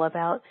careful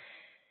about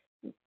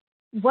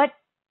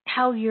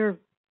how you're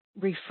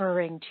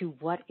referring to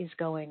what is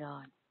going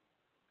on.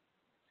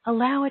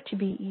 Allow it to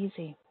be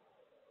easy.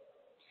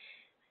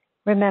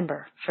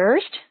 Remember,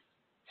 first,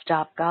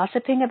 stop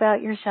gossiping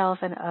about yourself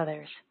and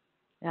others.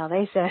 Now,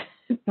 they said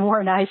it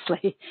more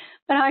nicely,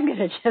 but I'm going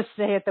to just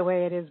say it the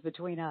way it is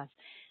between us.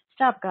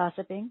 Stop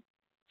gossiping.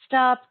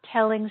 Stop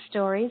telling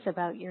stories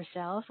about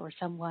yourself or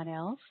someone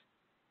else.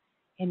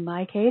 In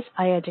my case,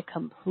 I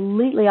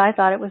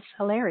thought it was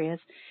hilarious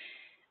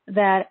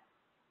that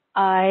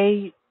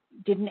I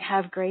didn't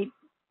have great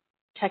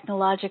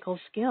technological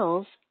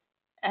skills,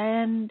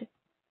 and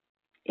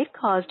it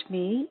caused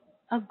me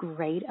a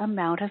great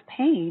amount of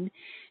pain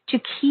to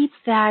keep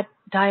that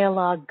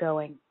dialogue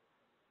going.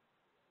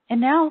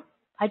 And now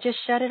I just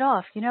shut it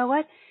off. You know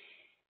what?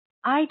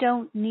 I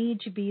don't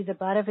need to be the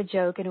butt of a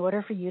joke in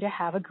order for you to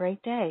have a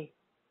great day.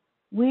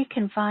 We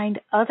can find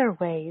other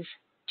ways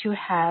to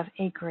have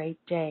a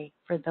great day.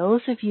 For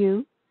those of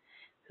you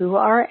who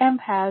are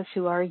empaths,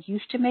 who are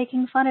used to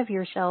making fun of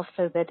yourself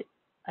so that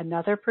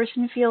another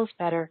person feels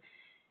better,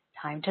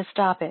 time to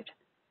stop it.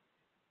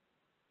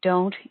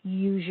 Don't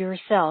use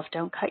yourself.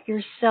 Don't cut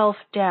yourself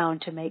down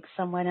to make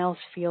someone else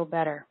feel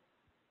better.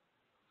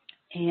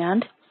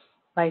 And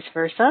vice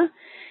versa,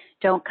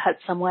 don't cut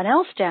someone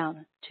else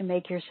down to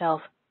make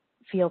yourself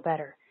feel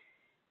better.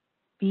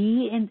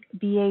 Be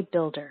a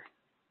builder.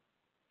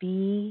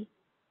 Be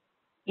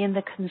in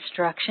the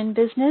construction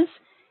business,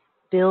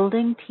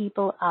 building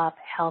people up,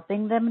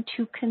 helping them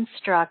to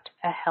construct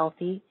a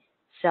healthy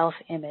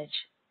self-image.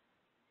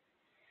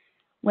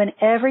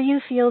 Whenever you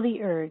feel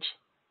the urge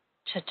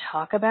to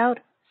talk about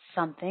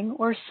something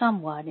or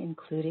someone,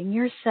 including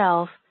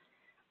yourself,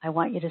 I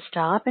want you to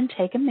stop and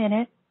take a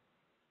minute,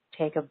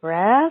 take a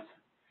breath.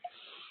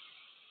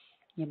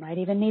 You might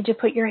even need to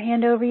put your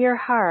hand over your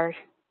heart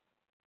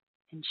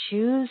and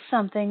choose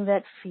something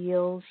that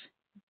feels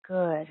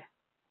good.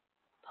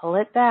 Pull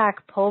it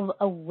back, pull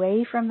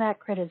away from that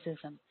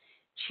criticism.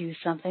 Choose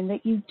something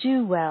that you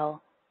do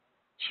well.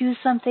 Choose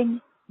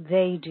something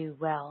they do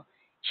well.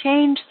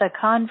 Change the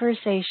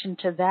conversation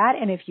to that,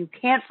 and if you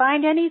can't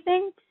find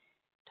anything,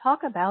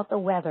 talk about the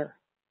weather.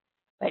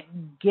 But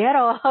get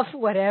off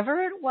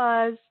whatever it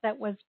was that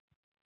was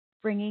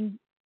bringing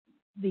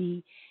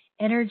the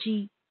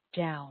energy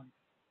down.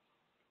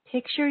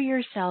 Picture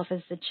yourself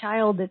as the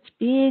child that's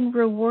being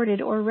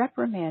rewarded or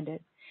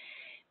reprimanded.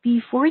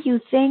 Before you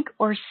think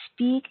or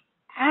speak,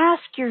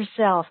 ask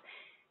yourself,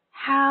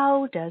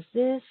 how does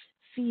this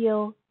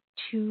feel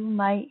to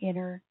my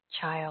inner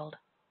child?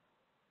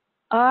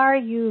 Are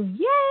you,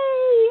 yay,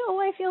 oh,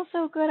 I feel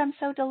so good, I'm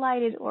so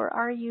delighted, or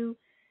are you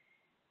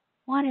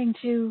wanting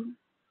to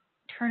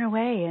turn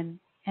away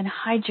and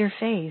hide your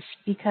face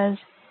because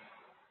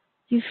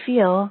you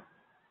feel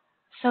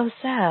so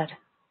sad?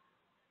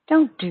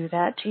 Don't do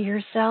that to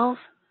yourself.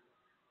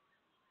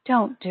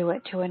 Don't do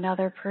it to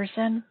another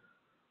person.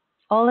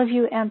 All of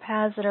you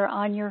empaths that are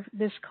on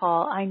this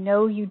call, I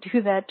know you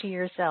do that to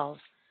yourselves.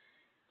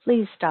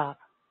 Please stop.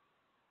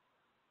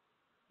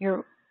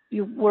 We're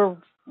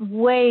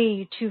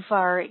way too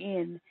far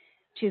in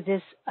to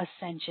this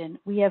ascension.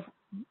 We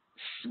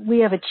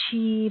have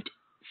achieved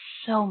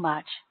so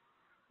much.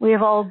 We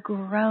have all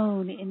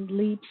grown in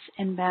leaps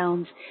and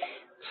bounds.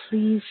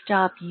 Please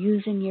stop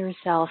using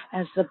yourself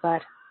as the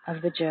butt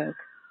of the joke.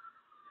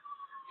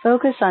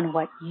 Focus on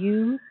what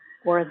you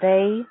or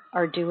they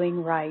are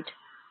doing right.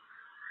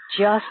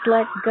 Just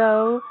let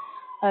go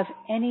of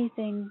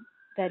anything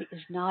that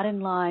is not in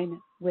line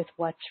with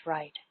what's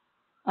right.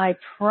 I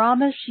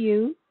promise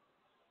you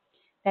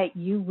that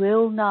you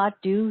will not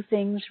do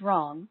things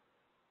wrong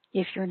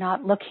if you're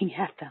not looking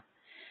at them.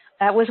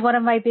 That was one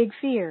of my big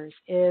fears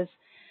is,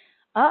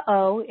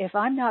 if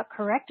I'm not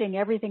correcting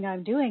everything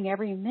I'm doing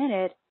every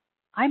minute,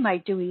 I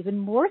might do even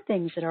more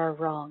things that are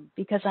wrong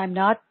because I'm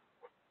not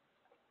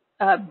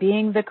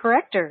being the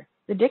corrector,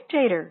 the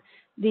dictator,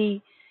 the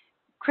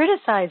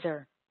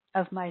criticizer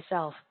of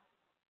myself.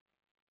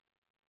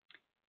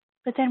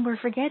 But then we're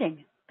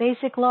forgetting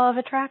basic law of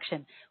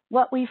attraction.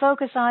 What we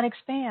focus on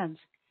expands.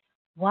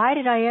 Why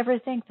did I ever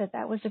think that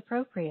that was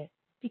appropriate?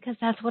 Because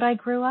that's what I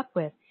grew up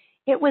with.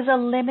 It was a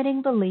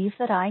limiting belief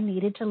that I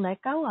needed to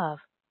let go of.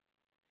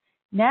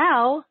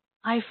 Now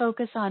I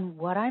focus on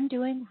what I'm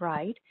doing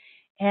right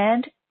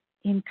and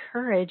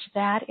encourage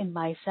that in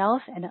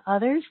myself and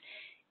others.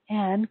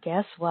 And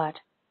guess what?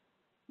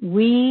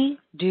 We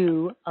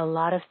do a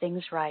lot of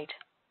things right.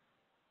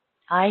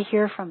 I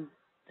hear from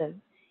the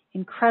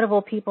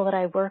incredible people that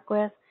I work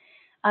with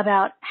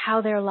about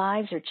how their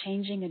lives are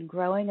changing and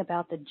growing,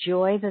 about the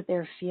joy that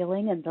they're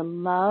feeling and the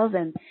love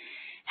and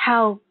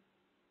how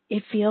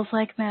it feels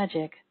like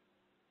magic.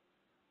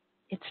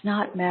 It's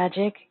not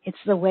magic. It's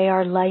the way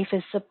our life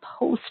is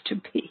supposed to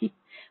be.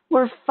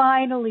 We're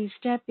finally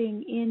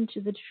stepping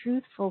into the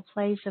truthful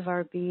place of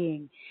our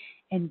being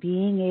and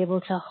being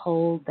able to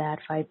hold that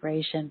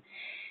vibration.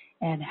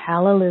 And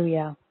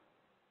hallelujah.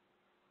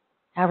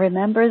 Now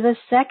remember, the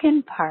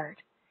second part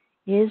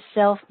is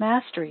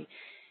self-mastery.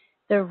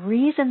 The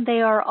reason they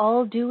are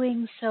all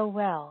doing so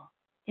well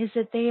is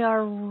that they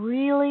are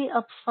really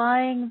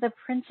applying the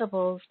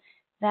principles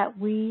that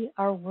we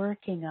are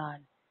working on,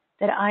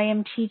 that I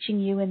am teaching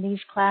you in these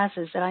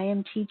classes, that I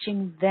am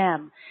teaching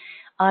them.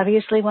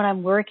 Obviously, when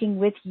I'm working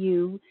with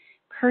you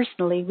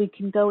personally, we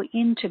can go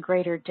into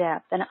greater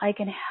depth, and I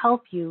can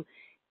help you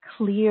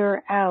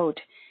clear out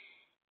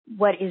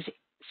what is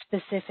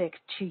specific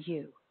to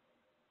you.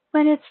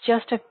 When it's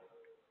just a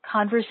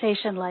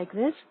conversation like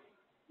this,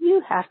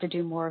 you have to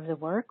do more of the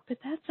work, but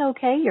that's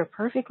okay. You're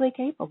perfectly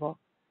capable.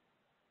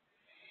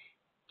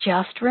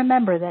 Just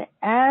remember that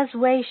as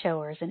way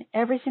showers, and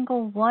every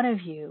single one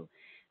of you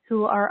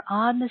who are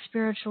on the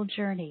spiritual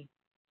journey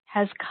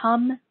has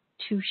come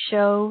to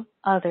show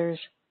others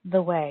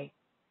the way.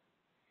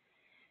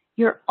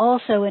 You're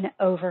also an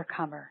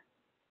overcomer.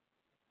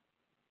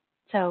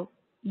 So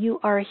you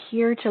are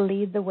here to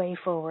lead the way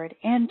forward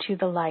and to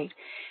the light,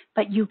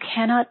 but you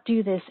cannot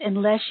do this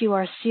unless you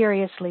are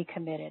seriously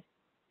committed.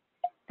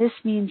 This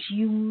means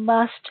you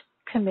must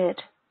commit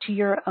to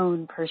your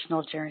own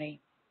personal journey.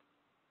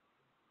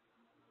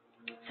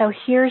 So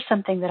here's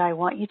something that I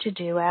want you to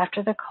do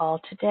after the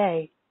call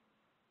today.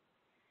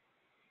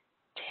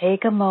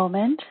 Take a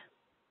moment.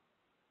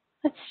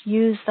 Let's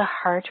use the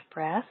heart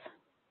breath.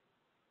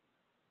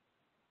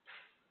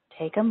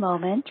 Take a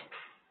moment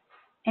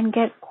and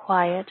get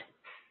quiet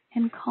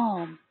and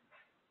calm.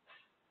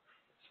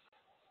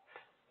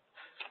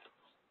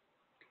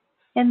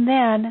 And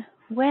then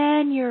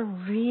when you're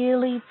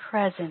really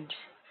present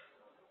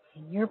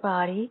in your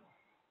body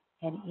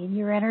and in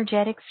your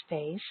energetic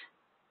space,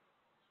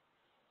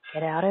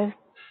 get out a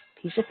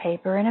piece of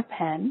paper and a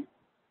pen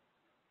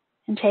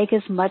and take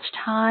as much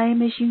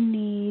time as you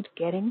need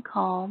getting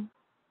calm.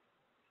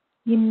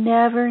 You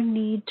never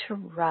need to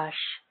rush.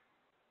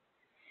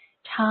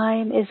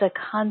 Time is a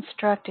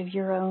construct of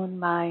your own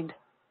mind.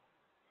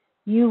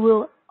 You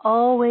will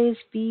always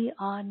be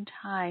on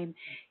time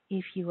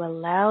if you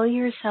allow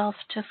yourself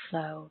to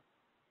flow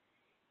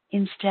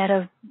instead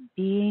of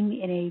being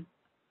in a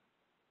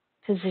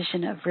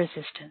position of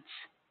resistance.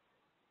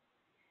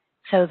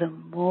 So the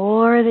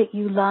more that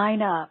you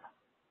line up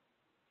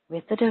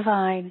with the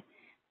divine,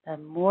 the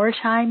more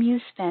time you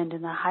spend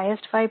in the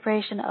highest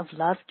vibration of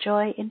love,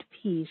 joy, and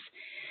peace,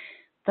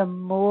 the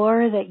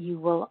more that you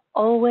will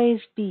always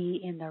be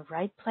in the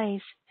right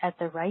place at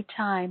the right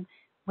time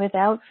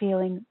without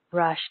feeling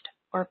rushed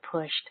or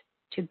pushed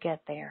to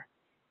get there.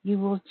 You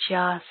will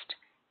just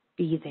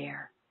be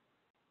there.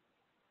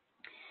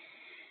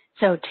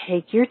 So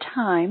take your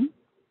time,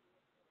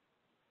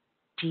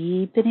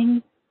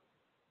 deepening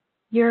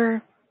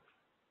your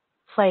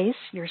place,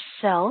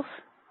 yourself,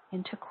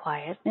 into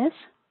quietness,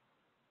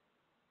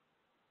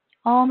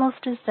 almost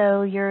as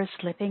though you're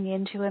slipping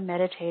into a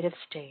meditative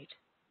state.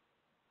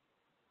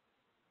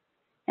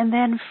 And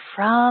then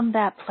from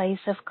that place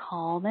of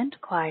calm and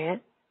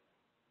quiet,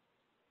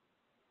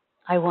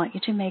 I want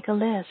you to make a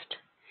list.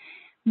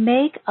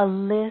 Make a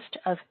list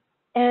of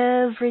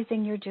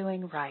everything you're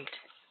doing right.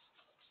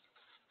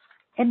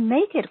 And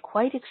make it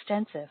quite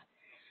extensive.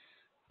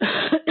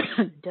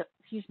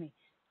 Excuse me.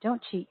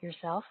 Don't cheat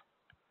yourself.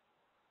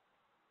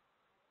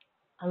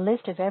 A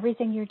list of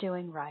everything you're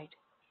doing right.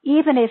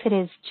 Even if it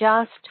is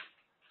just,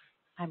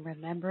 I'm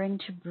remembering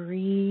to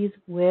breathe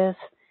with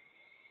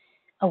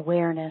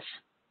awareness.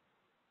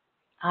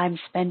 I'm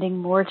spending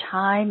more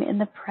time in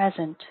the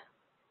present.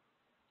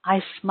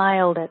 I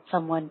smiled at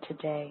someone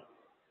today.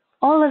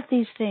 All of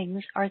these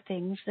things are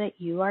things that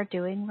you are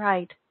doing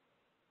right.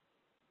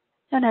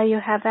 So now you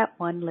have that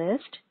one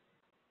list.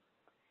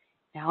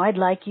 Now I'd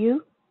like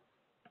you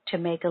to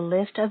make a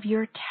list of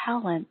your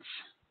talents.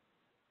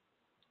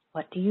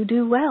 What do you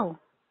do well?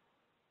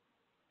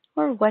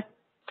 Or what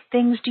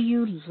things do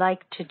you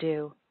like to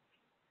do?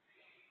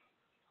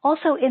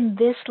 Also in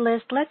this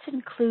list, let's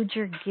include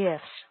your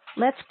gifts.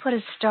 Let's put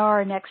a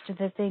star next to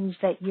the things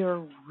that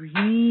you're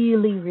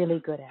really, really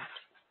good at.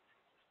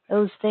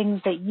 Those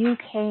things that you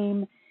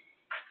came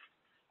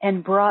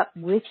and brought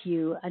with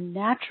you, a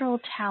natural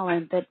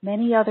talent that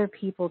many other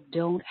people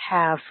don't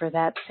have for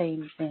that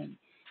same thing.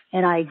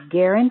 And I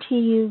guarantee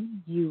you,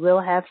 you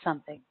will have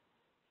something.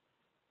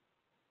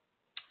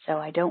 So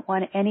I don't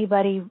want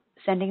anybody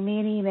sending me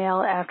an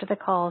email after the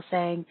call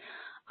saying,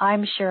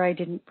 I'm sure I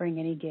didn't bring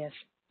any gifts.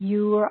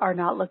 You are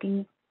not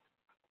looking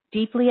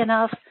deeply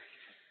enough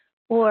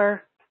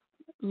or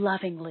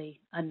lovingly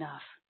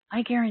enough.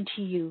 I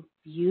guarantee you,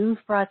 you've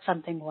brought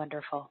something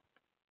wonderful.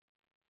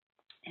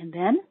 And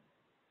then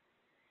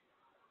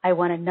I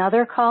want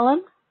another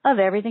column of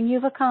everything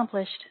you've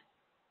accomplished.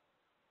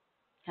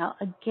 Now,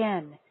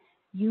 again,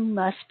 you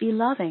must be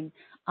loving.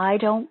 I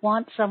don't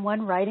want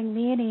someone writing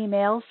me an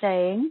email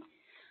saying,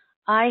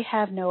 I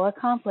have no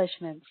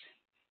accomplishments.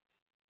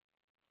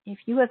 If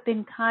you have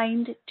been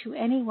kind to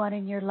anyone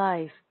in your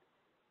life,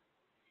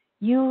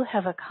 you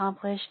have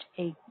accomplished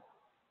a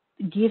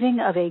giving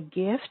of a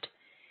gift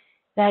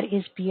that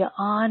is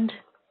beyond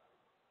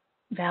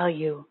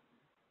value.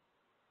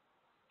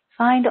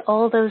 Find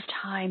all those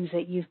times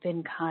that you've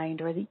been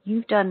kind or that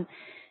you've done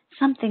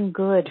something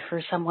good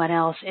for someone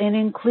else and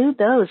include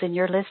those in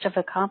your list of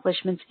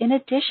accomplishments in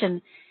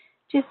addition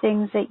to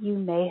things that you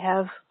may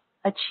have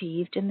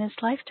achieved in this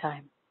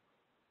lifetime.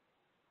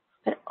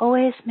 But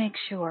always make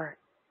sure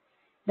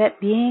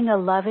that being a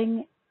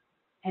loving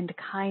and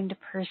kind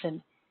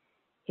person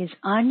is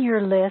on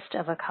your list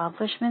of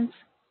accomplishments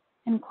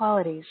and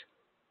qualities.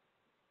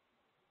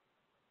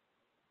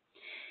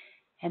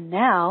 And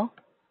now,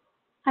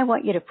 I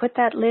want you to put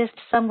that list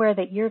somewhere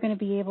that you're going to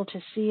be able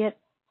to see it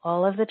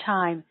all of the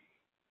time.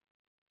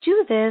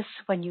 Do this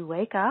when you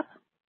wake up.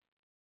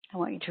 I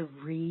want you to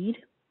read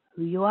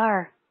who you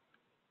are.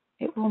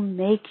 It will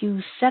make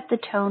you set the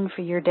tone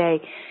for your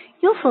day.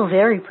 You'll feel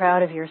very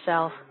proud of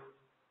yourself,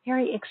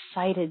 very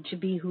excited to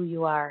be who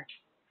you are.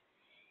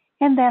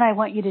 And then I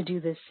want you to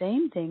do the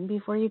same thing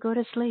before you go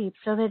to sleep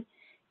so that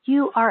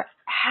you are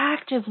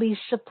actively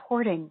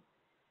supporting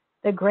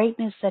the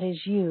greatness that is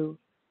you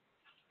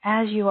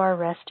as you are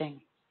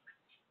resting.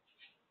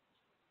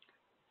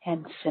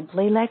 And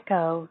simply let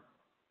go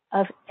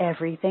of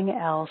everything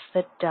else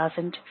that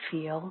doesn't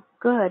feel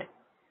good.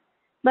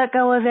 Let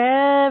go of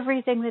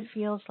everything that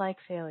feels like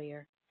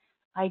failure.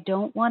 I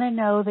don't want to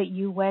know that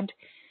you went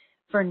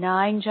for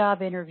 9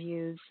 job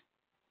interviews.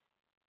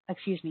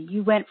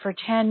 You went for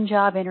 10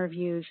 job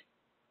interviews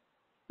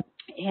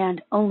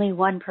and only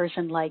one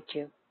person liked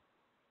you.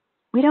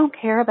 We don't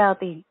care about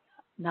the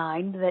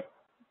 9 that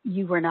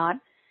you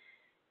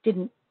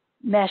didn't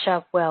mesh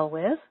up well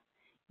with.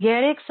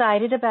 Get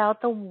excited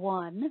about the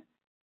one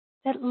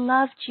that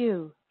loved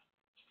you.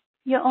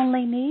 You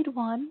only need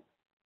one.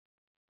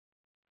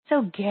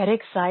 So get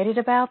excited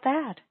about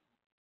that.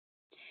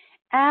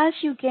 As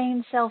you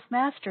gain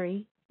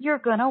self-mastery, you're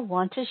going to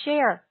want to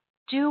share.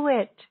 Do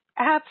it.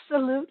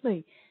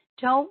 Absolutely.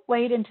 Don't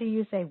wait until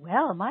you say,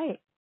 well,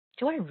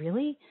 do I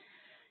really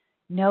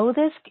know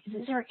this?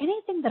 Is there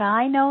anything that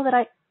I know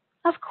that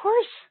of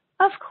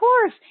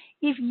course.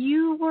 If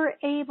you were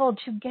able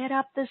to get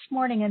up this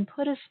morning and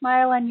put a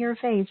smile on your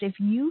face, if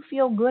you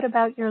feel good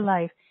about your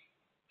life,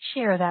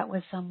 share that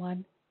with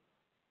someone.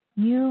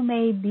 You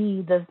may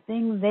be the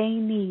thing they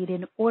need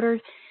in order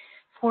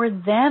for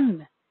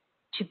them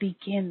to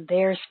begin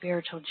their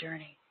spiritual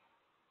journey.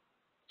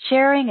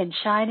 Sharing and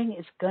shining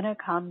is going to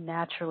come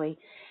naturally.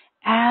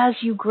 As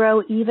you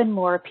grow even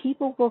more,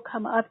 people will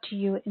come up to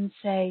you and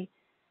say,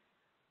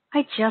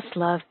 I just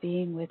love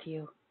being with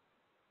you.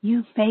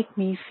 You make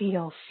me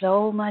feel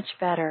so much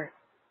better.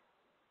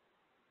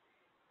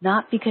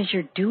 Not because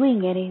you're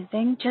doing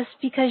anything, just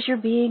because you're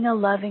being a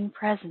loving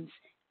presence.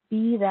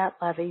 Be that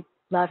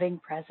loving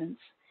presence.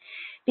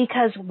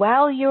 Because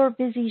while you're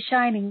busy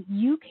shining,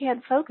 you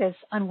can't focus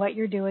on what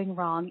you're doing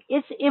wrong.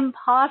 It's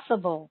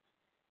impossible.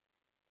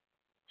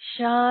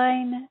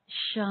 Shine,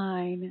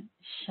 shine,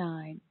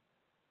 shine.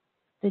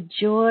 The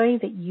joy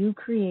that you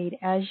create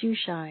as you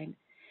shine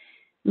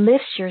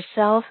lifts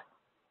yourself,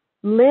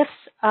 lifts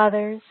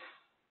others,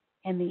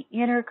 and the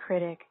inner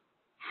critic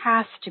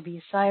has to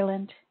be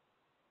silent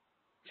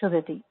so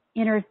that the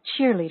inner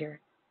cheerleader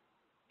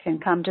can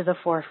come to the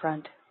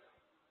forefront.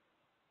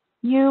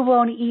 You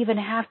won't even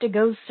have to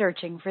go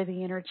searching for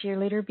the inner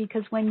cheerleader,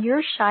 because when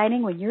you're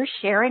shining, when you're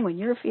sharing, when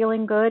you're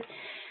feeling good,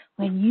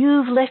 when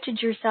you've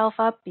lifted yourself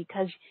up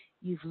because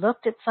you've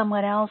looked at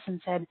someone else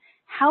and said,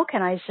 how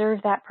can I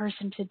serve that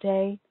person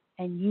today?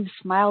 And you've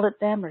smiled at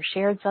them or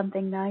shared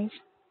something nice.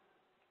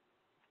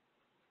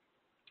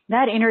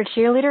 That inner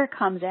cheerleader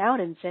comes out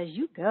and says,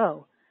 you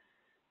go.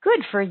 Good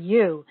for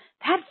you.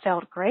 That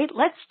felt great.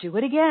 Let's do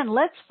it again.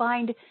 Let's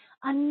find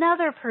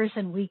another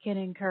person we can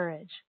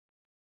encourage.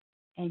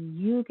 And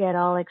you get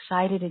all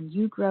excited and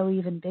you grow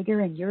even bigger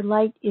and your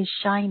light is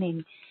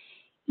shining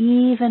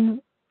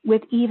even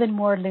with even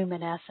more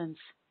luminescence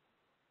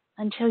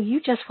until you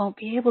just won't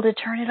be able to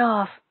turn it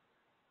off.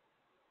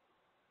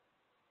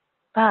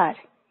 But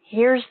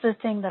here's the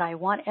thing that I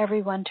want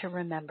everyone to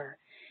remember.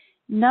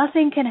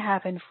 Nothing can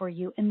happen for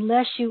you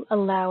unless you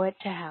allow it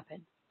to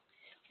happen.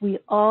 We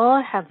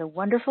all have the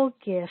wonderful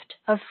gift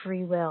of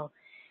free will,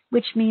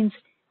 which means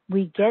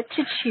we get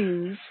to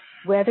choose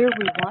whether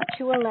we want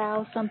to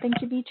allow something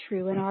to be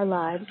true in our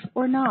lives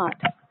or not.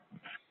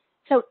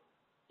 So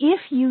if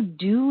you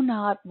do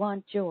not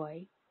want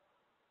joy,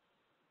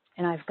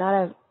 and I've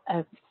got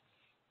a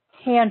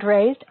hand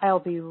raised, I'll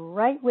be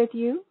right with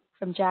you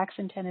from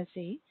Jackson,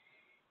 Tennessee.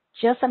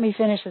 Just let me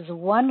finish this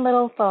one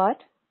little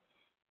thought.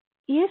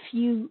 If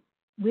you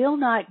will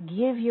not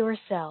give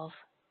yourself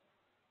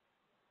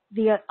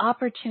the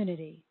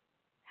opportunity,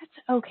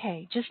 that's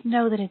okay. Just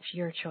know that it's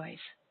your choice.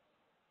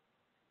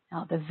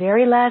 Now, the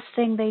very last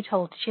thing they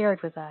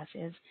shared with us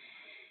is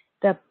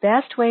the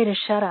best way to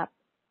shut up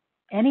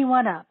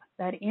anyone up,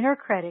 that inner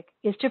critic,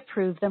 is to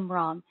prove them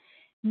wrong.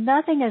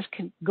 Nothing is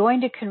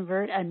going to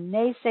convert a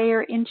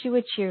naysayer into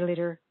a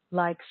cheerleader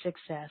like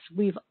success.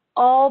 We've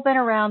all been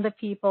around the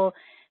people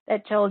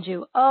that told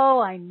you, oh,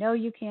 I know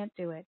you can't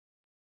do it.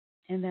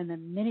 And then the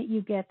minute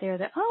you get there,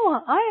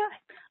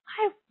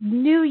 I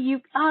knew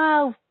you,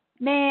 oh,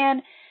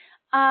 man,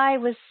 I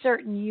was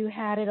certain you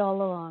had it all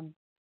along.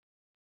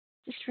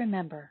 Just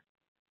remember,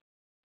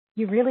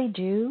 you really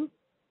do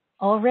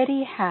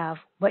already have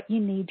what you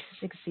need to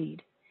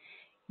succeed.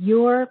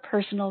 Your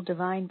personal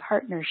divine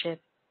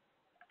partnership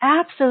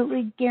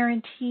absolutely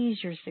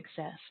guarantees your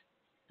success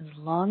as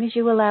long as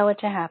you allow it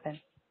to happen.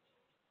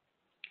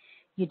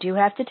 You do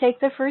have to take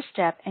the first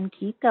step and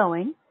keep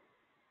going,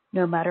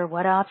 no matter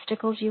what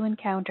obstacles you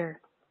encounter.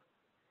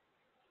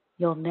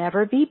 You'll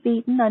never be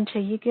beaten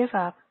until you give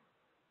up.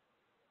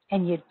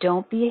 And you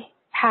don't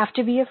have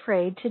to be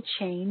afraid to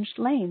change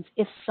lanes.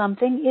 If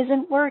something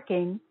isn't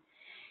working,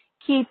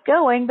 keep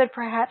going, but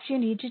perhaps you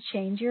need to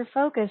change your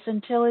focus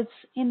until it's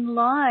in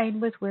line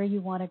with where you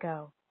want to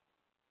go.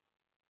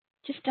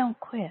 Just don't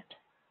quit.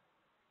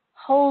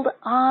 Hold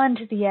on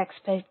to the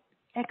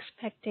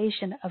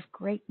expectation of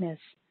greatness,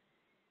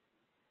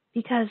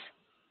 because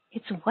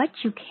it's what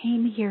you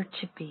came here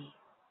to be.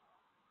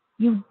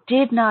 You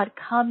did not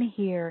come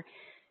here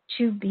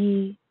to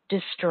be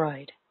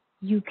destroyed.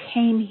 You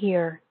came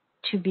here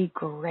to be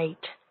great.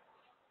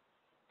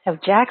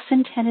 Of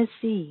Jackson,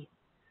 Tennessee.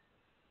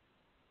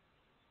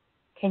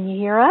 Can you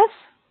hear us?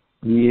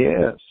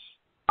 Yes.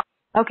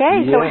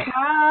 Okay, yes. So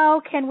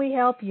how can we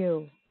help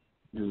you?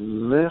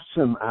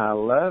 Listen, I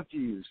love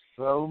you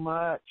so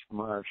much,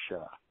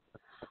 Marcia.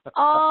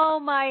 Oh,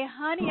 my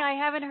honey, I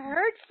haven't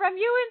heard from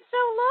you in so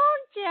long,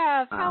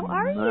 Jeff. How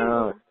are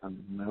you? I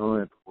know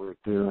it. We're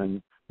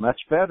doing much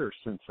better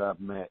since I've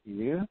met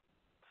you,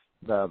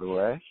 by the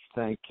way.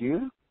 Thank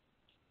you.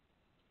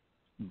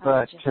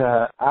 But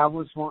I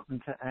was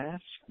wanting to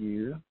ask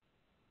you,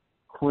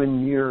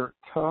 when you're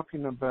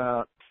talking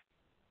about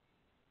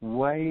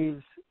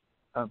ways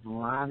of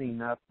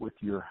lining up with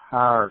your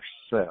higher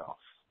self,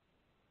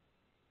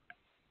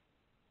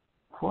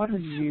 what are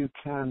you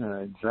kind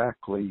of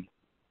exactly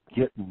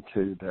getting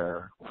to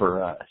there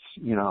for us?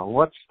 You know,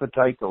 what's the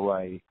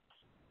takeaway,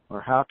 or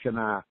how can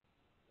I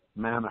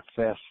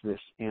manifest this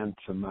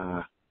into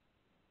my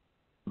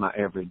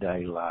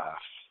everyday life?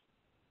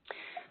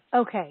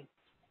 Okay,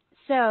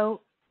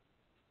 so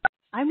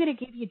I'm going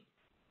to give you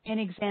an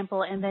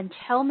example and then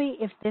tell me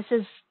if this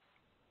is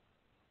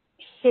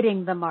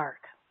hitting the mark.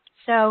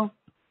 So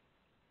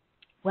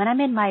when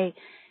I'm in my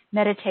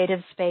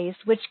meditative space,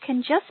 which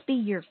can just be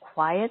your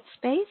quiet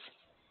space,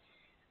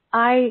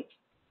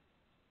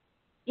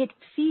 it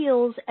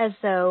feels as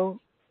though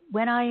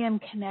when I am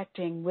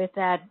connecting with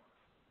that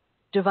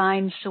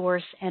divine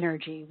source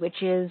energy,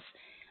 which is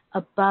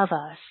above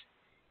us,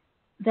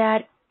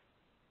 that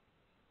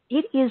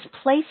it is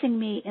placing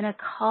me in a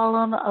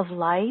column of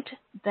light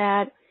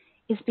that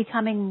is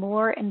becoming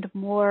more and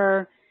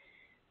more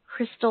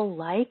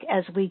crystal-like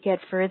as we get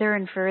further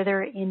and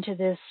further into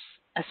this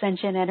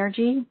ascension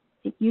energy.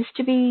 It used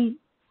to be,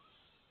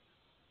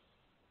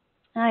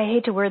 I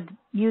hate to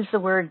use the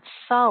word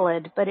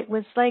solid, but it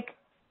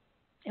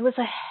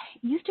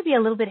used to be a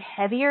little bit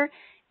heavier.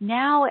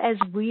 Now, as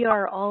we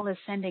are all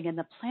ascending and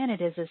the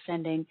planet is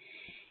ascending,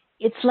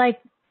 it's like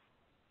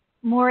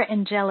more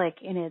angelic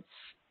in its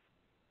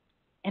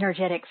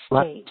energetic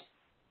state.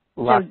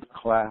 Like a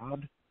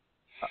cloud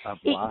of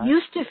light? It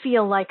used to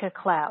feel like a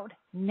cloud.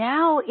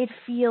 Now it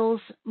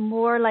feels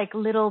more like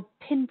little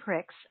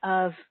pinpricks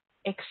of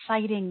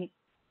exciting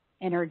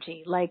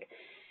energy, like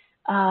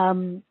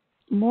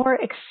more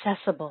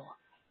accessible.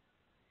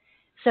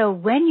 So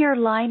when you're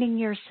lining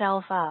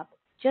yourself up,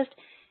 just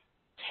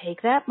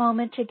take that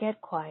moment to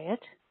get quiet,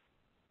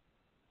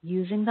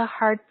 using the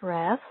heart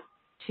breath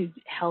to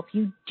help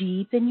you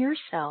deepen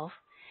yourself,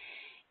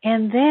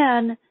 and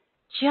then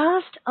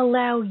just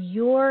allow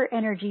your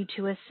energy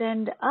to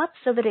ascend up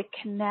so that it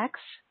connects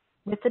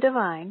with the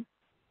divine,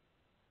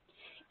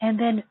 and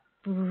then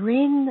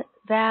bring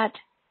that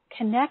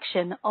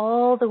connection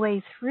all the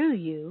way through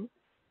you,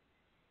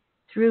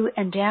 through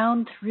and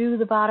down through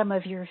the bottom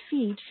of your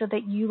feet, so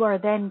that you are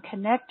then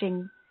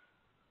connecting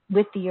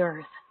with the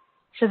earth,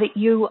 so that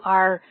you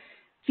are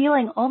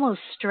feeling almost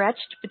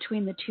stretched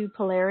between the two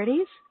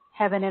polarities,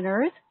 heaven and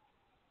earth,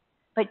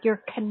 but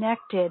you're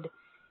connected,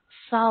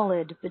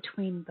 solid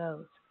between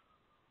both.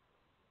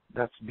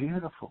 That's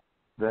beautiful.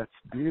 That's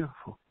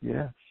beautiful.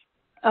 Yes.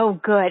 Oh,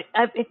 good.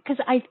 Because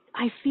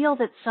I feel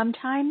that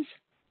sometimes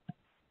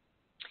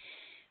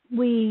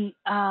we,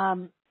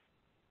 when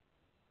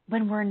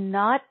we're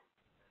not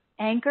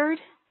anchored,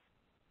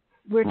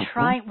 we're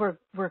trying,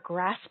 we're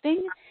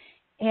grasping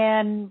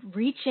and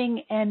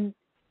reaching, and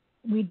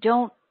we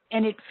don't,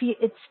 and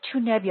it's too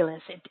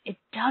nebulous. It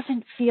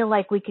doesn't feel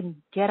like we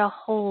can get a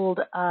hold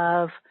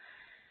of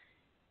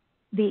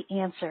the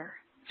answer.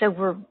 So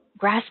we're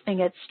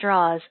grasping at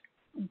straws.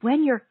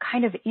 When you're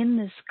kind of in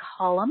this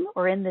column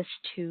or in this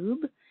tube,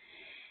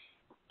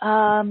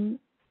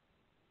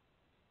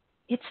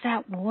 it's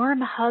that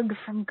warm hug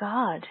from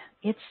God.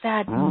 It's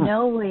that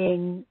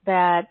knowing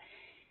that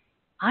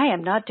I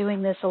am not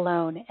doing this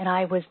alone, and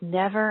I was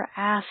never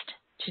asked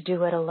to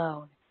do it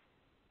alone.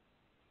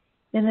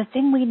 And the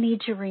thing we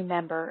need to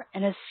remember,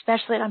 and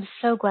especially, I'm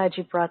so glad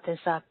you brought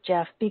this up,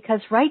 Jeff, because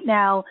right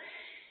now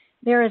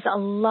there is a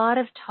lot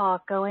of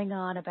talk going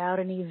on about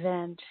an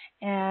event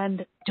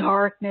and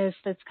darkness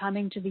that's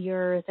coming to the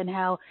earth and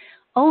how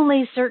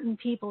only certain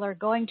people are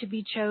going to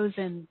be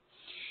chosen.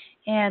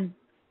 And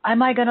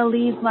am I going to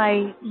leave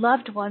my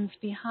loved ones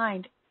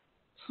behind?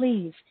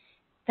 Please,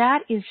 that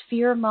is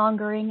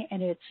fear-mongering,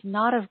 and it's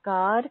not of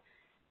God.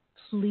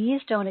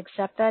 Please don't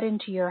accept that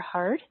into your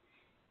heart.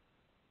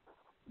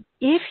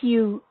 If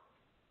you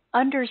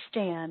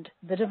understand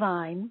the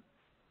divine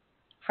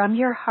from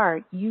your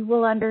heart, you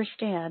will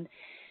understand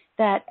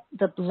that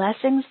the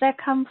blessings that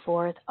come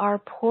forth are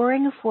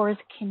pouring forth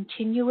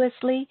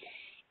continuously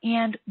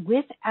and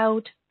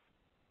without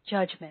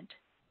judgment,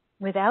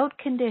 without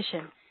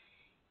condition.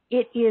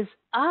 It is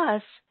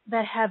us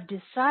that have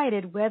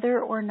decided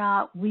whether or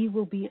not we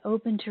will be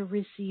open to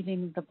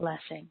receiving the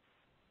blessing.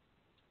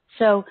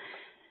 So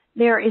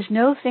there is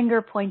no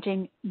finger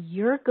pointing,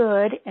 you're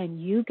good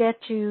and you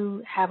get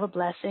to have a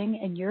blessing,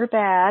 and you're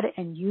bad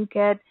and you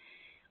get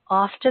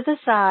off to the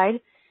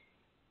side.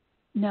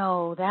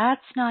 No,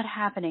 that's not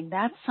happening.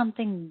 That's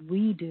something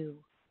we do.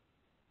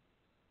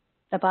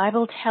 The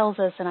Bible tells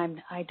us, and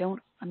I'm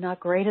not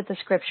great at the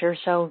scripture,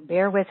 so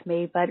bear with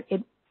me, but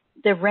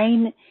it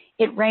rains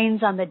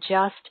on the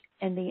just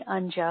and the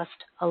unjust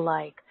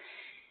alike.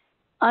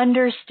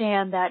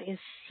 Understand that is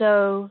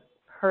so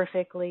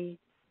perfectly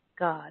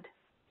God.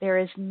 There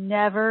is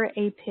never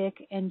a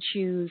pick and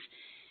choose,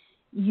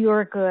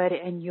 you're good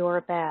and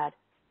you're bad.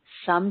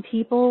 Some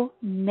people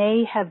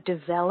may have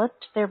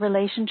developed their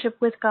relationship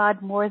with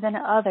God more than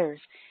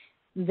others.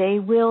 They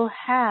will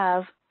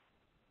have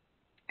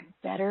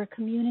better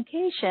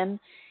communication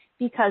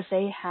because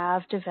they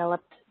have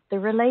developed the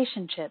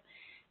relationship.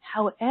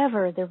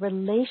 However, the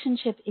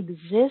relationship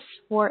exists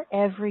for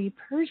every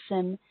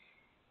person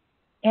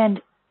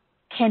and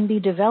can be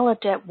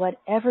developed at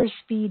whatever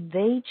speed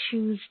they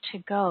choose to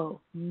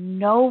go.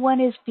 No one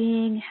is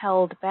being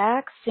held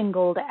back,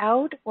 singled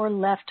out, or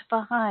left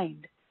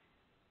behind.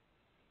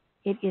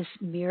 It is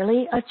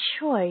merely a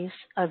choice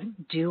of,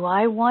 do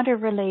I want a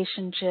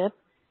relationship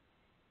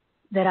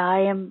that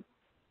I am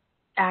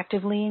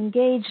actively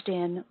engaged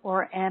in,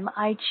 or am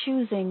I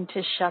choosing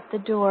to shut the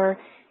door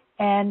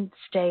and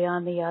stay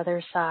on the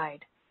other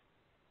side?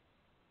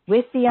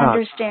 With the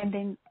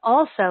understanding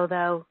also,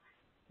 though,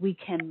 we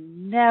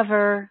can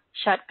never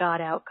shut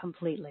God out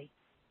completely.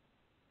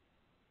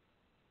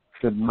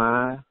 Could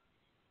my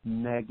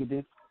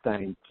negative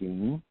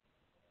thinking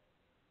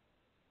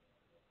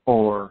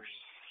or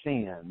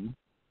sin,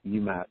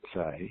 you might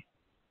say,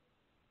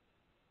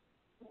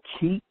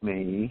 keep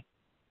me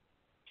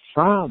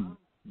from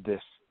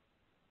this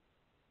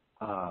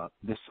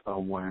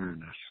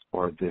awareness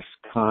or this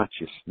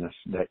consciousness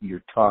that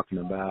you're talking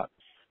about,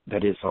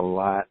 that is a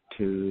light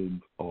tube,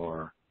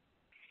 or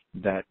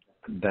that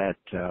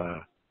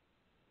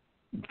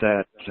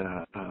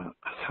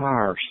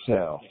higher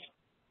self?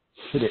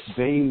 Could it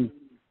be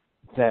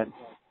that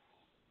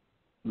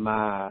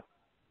my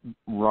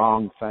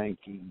wrong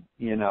thinking,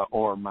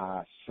 or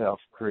my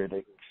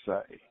self-critic,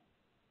 say,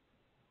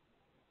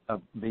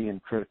 of being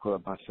critical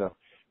of myself,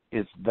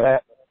 is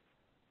that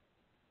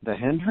the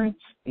hindrance,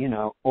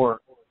 or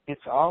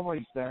it's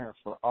always there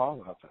for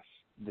all of us,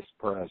 this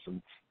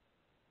presence?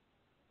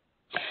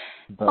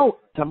 But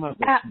some of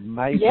us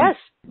maybe. Yes,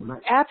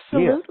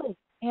 absolutely.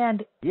 Yeah.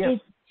 And yes.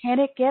 Can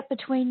it get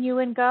between you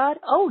and God?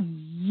 Oh,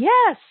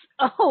 yes.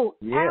 Oh,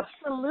 yes.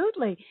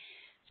 Absolutely.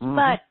 Mm-hmm.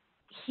 But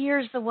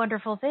here's the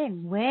wonderful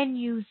thing. When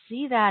you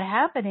see that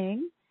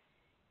happening,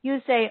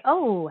 you say,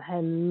 oh,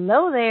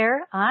 hello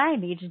there. I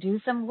need to do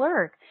some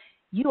work.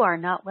 You are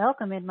not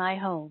welcome in my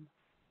home.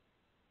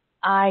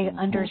 I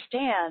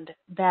understand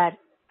that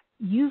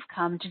you've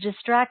come to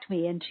distract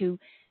me and to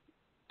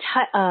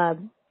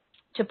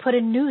put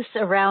a noose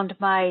around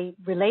my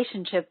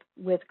relationship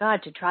with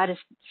God, to try to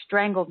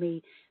strangle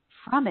me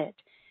from it.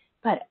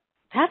 But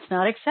that's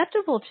not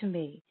acceptable to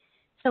me.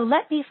 So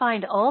let me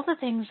find all the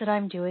things that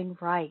I'm doing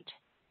right.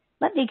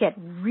 Let me get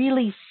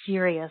really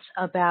serious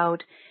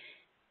about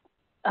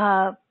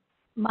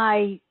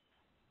my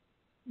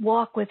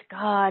walk with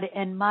God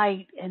and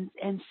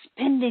and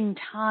spending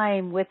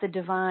time with the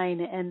divine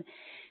and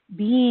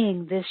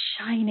being this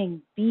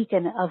shining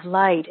beacon of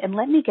light. And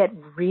let me get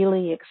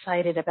really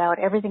excited about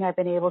everything I've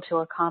been able to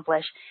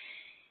accomplish.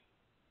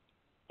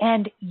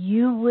 And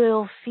you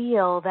will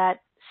feel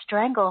that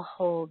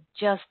stranglehold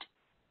just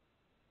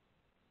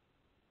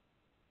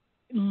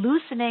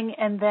loosening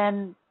and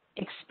then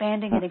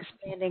expanding and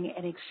expanding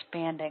and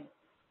expanding.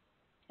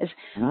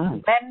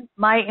 When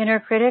my inner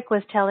critic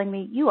was telling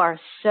me, you are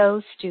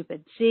so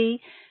stupid.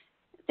 See,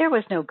 there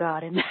was no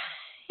God in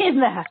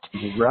that.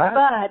 Right.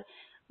 But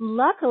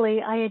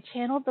luckily, I had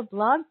channeled the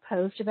blog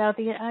post about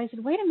I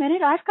said, wait a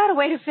minute, I've got a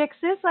way to fix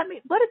this.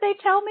 What did they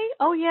tell me?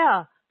 Oh,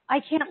 yeah, I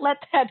can't let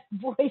that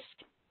voice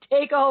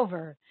take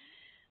over.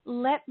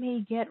 Let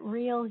me get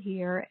real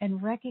here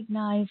and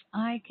recognize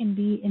I can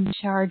be in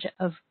charge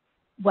of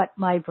what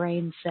my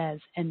brain says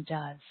and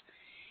does.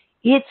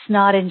 It's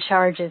not in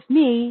charge of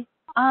me.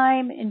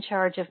 I'm in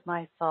charge of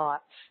my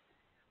thoughts.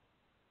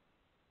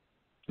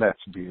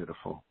 That's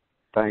beautiful.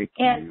 Thank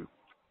and you.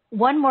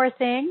 One more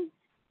thing,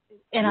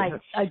 and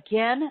yes. I,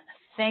 again,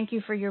 thank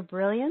you for your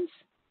brilliance.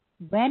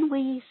 When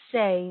we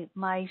say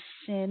my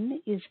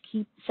sin is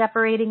keep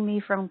separating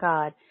me from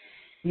God,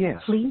 yes.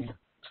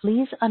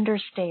 please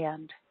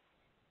understand,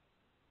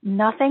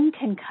 nothing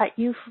can cut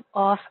you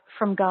off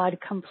from God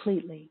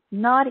completely.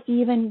 Not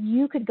even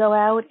you could go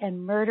out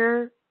and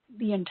murder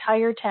the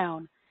entire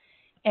town,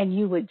 and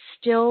you would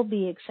still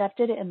be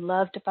accepted and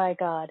loved by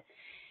God.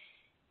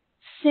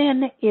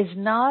 Sin is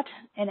not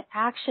an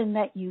action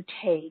that you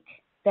take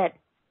that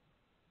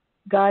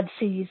God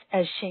sees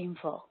as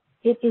shameful.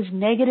 It is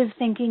negative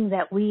thinking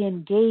that we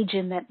engage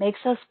in that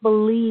makes us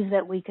believe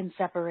that we can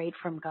separate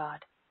from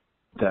God.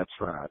 That's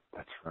right.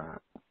 That's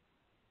right.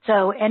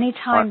 So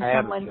anytime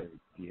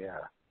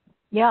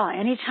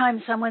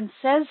anytime someone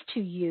says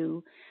to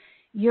you,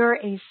 you're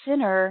a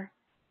sinner,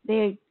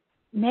 they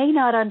may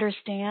not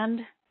understand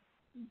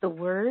the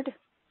word.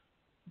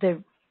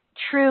 The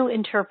true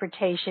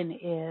interpretation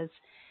is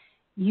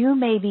you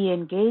may be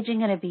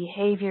engaging in a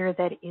behavior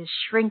that is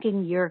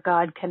shrinking your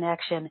God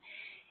connection,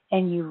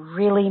 and you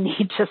really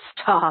need to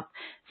stop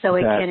so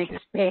it can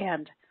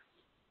expand.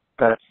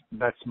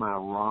 That's my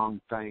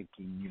wrong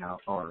thinking,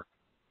 or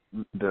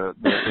the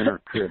inner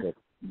critic.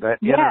 That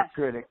inner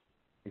critic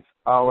is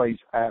always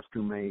after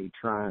me,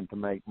 trying to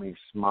make me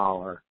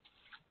smaller.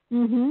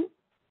 Mm-hmm.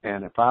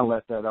 And if I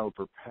let that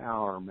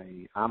overpower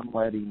me, I'm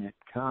letting it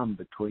come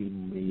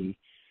between me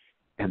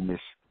and this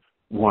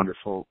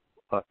wonderful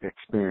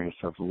experience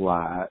of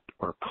light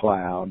or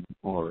cloud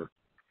or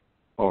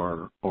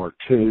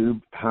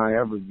tube,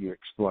 however you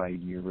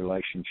explain your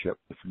relationship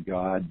with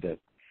God that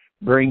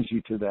brings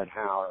you to that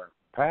higher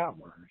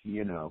power,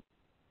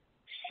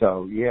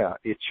 So,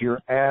 it's your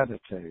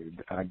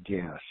attitude, I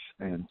guess.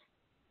 And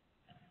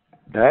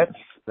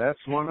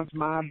that's one of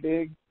my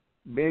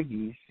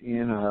biggies,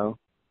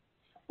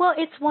 Well,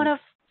 it's one of,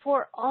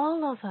 for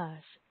all of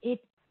us,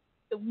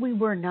 we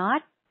were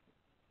not,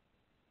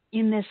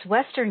 in this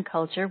Western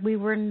culture, we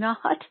were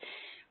not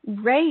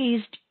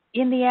raised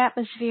in the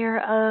atmosphere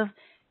of,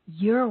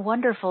 you're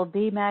wonderful,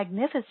 be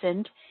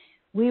magnificent.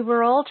 We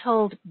were all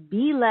told,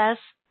 be less,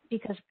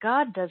 because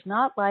God does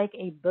not like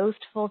a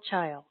boastful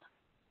child.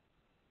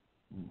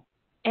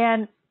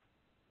 And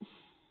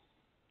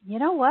you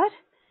know what?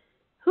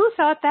 Who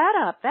thought that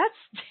up?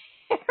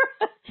 That's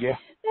Yeah.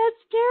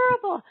 that's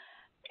terrible.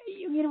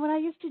 You know, when I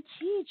used to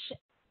teach,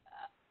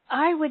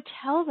 I would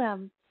tell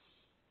them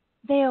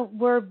they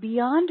were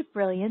beyond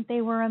brilliant,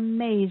 they were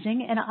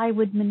amazing, and I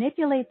would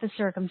manipulate the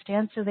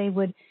circumstance so they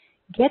would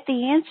get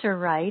the answer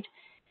right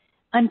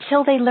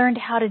until they learned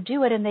how to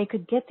do it and they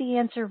could get the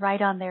answer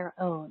right on their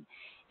own.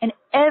 And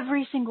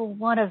every single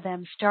one of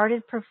them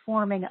started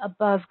performing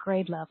above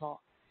grade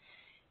level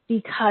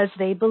because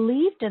they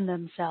believed in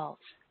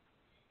themselves.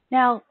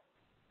 Now,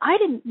 I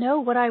didn't know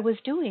what I was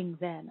doing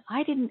then.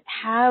 I didn't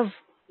have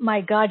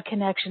my God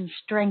connection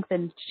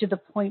strengthened to the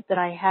point that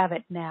I have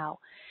it now.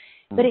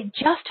 But it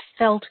just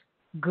felt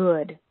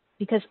good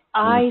because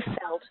I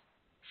felt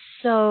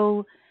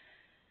so,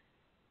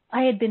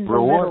 I had been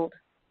belittled.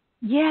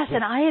 Yes,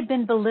 and I had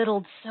been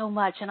belittled so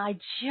much, and I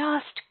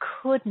just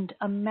couldn't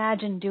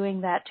imagine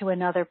doing that to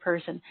another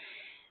person.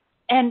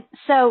 And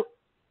so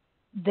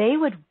they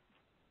would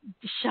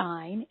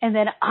shine, and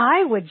then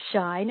I would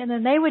shine, and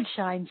then they would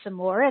shine some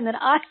more, and then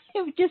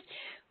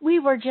we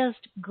were just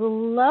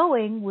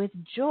glowing with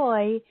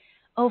joy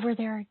over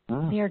their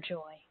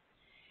joy.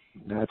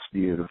 That's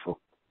beautiful.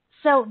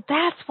 So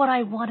that's what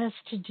I want us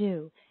to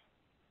do.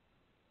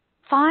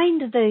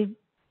 Find the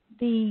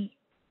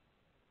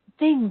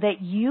thing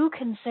that you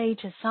can say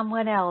to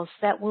someone else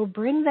that will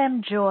bring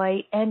them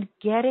joy and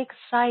get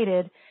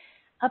excited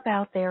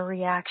about their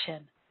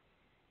reaction.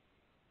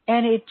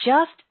 And it's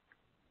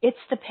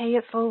the pay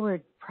it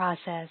forward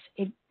process.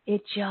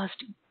 It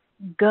just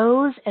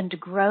goes and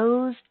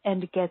grows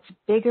and gets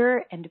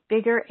bigger,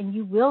 and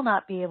you will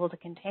not be able to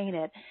contain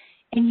it,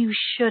 and you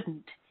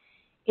shouldn't.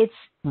 It's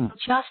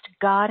just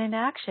God in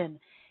action.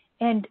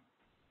 And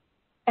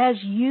as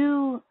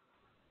you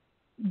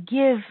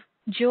give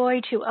joy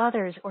to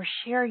others or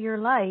share your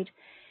light,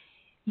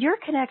 your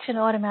connection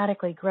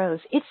automatically grows.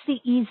 It's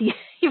the easy.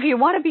 If you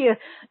want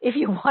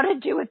to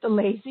do it the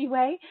lazy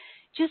way,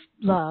 just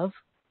love.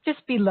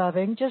 Just be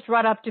loving. Just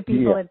run up to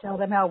people and tell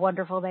them how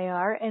wonderful they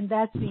are, and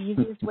that's the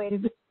easiest way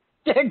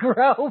to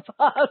grow,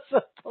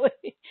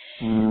 possibly.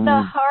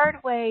 The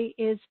hard way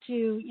is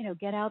to,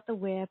 get out the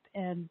whip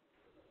and,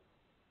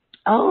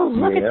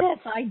 look at this.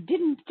 I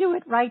didn't do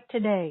it right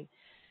today.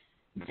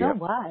 So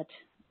what?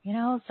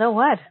 So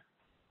what?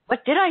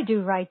 What did I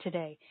do right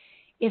today?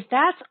 If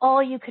that's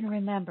all you can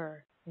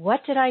remember,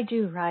 what did I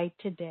do right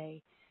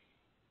today?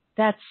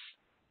 That's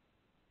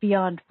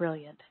beyond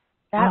brilliant.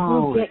 That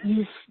will get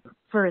you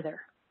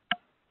further.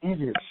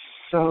 It is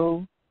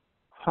so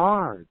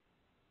hard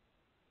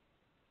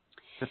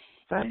to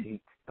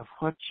think of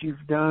what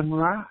you've done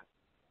right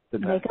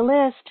today. Make a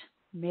list.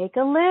 Make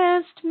a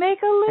list. Make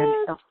a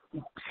list.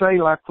 And,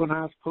 say, like when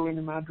I was pulling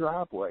in my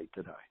driveway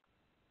today,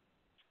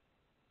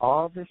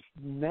 all this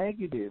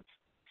negative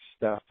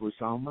stuff was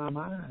on my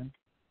mind.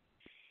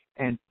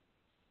 And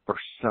for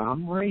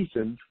some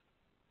reason,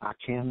 I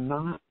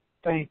cannot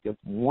think of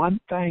one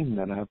thing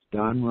that I've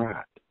done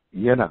right.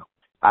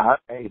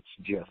 It's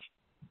just,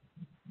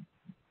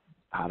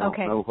 I don't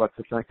know what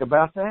to think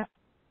about that.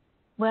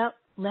 Well,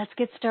 let's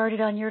get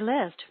started on your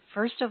list.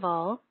 First of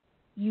all,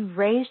 you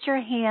raised your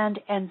hand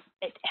and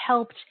it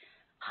helped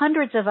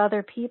hundreds of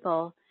other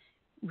people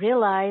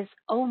realize,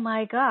 oh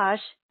my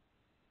gosh,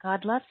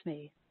 God loves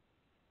me.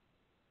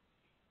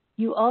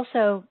 You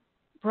also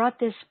brought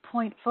this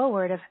point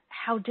forward of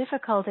how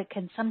difficult it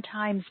can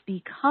sometimes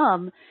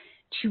become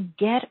to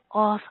get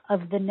off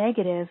of the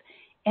negative.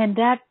 And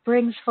that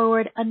brings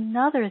forward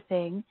another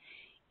thing.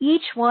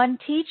 Each one,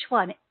 teach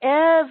one.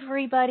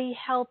 Everybody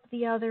help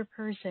the other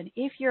person.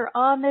 If you're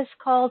on this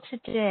call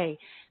today,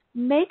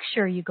 make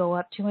sure you go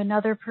up to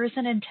another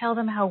person and tell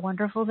them how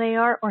wonderful they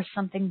are or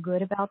something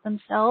good about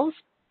themselves.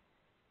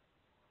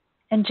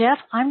 And Jeff,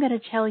 I'm going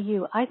to tell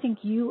you, I think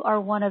you are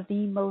one of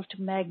the most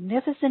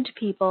magnificent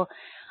people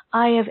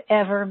I have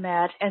ever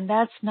met. And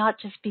that's not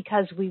just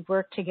because we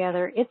work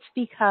together. It's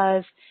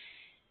because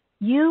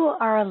you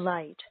are a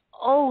light.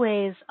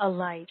 Always a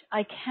light.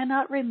 I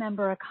cannot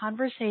remember a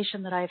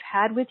conversation that I've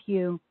had with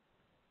you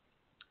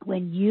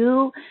when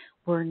you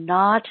were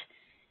not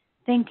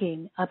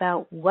thinking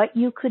about what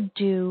you could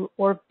do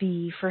or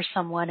be for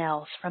someone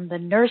else, from the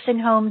nursing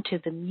home to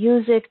the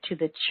music to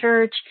the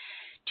church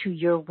to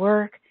your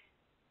work.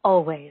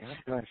 Always. God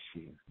bless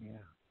you. Yeah.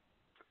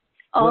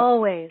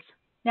 Always.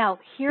 Now,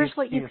 here's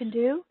what you can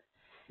do.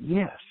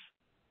 Yes.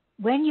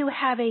 When you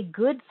have a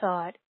good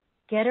thought,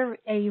 get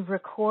a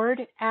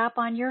record app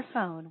on your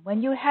phone.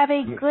 When you have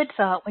a good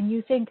thought, when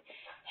you think,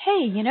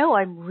 hey,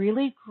 I'm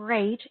really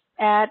great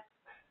at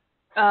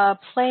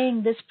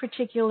playing this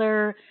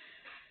particular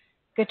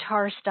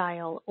guitar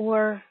style,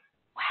 or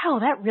wow,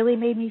 that really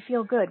made me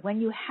feel good.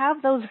 When you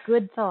have those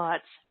good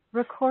thoughts,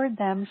 record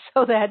them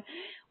so that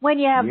when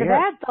you have the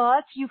bad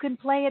thoughts, you can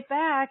play it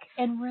back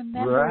and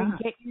remember and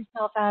get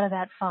yourself out of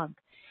that funk.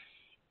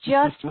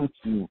 Just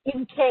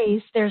in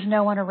case there's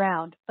no one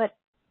around. But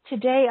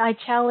today I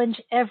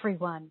challenge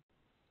everyone.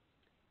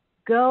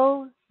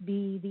 Go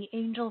be the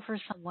angel for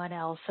someone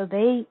else so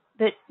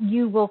that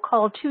you will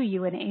call to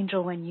you an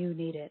angel when you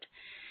need it.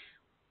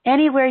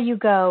 Anywhere you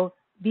go,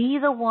 be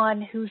the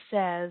one who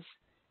says,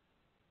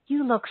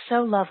 "You look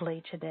so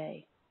lovely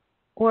today,"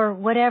 or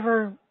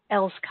whatever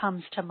else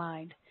comes to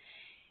mind.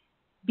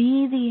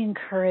 Be the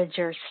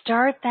encourager.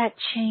 Start that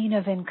chain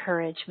of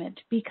encouragement,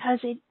 because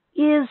it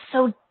is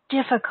so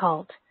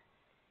difficult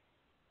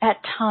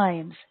at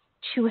times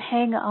to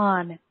hang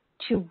on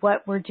to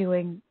what we're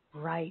doing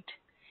right.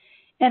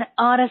 And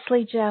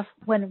honestly, Jeff,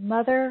 when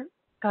Mother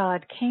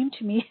God came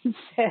to me and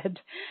said,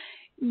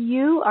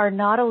 "You are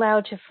not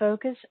allowed to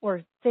focus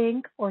or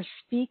think or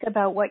speak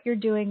about what you're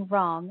doing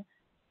wrong,"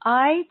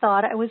 I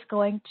thought I was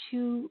going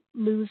to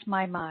lose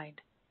my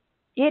mind.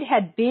 It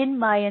had been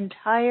my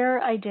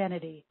entire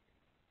identity.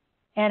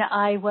 And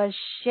I was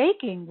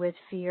shaking with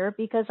fear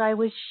because I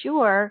was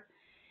sure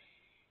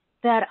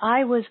that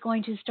I was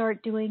going to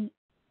start doing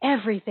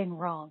everything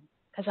wrong,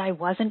 because I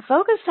wasn't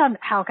focused on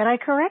how can I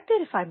correct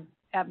it if I'm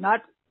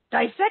not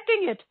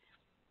dissecting it.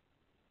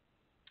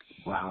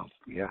 Wow,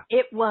 yeah.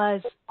 It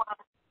was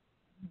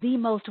the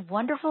most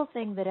wonderful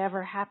thing that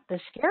ever happened,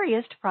 the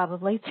scariest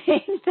probably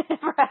thing that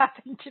ever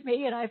happened to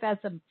me, and I've had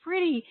some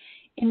pretty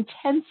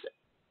intense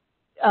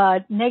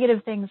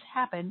negative things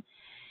happen,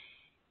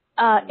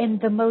 and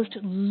the most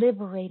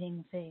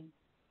liberating thing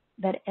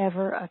that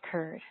ever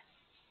occurred,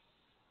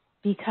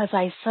 because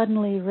I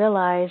suddenly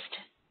realized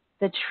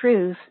the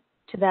truth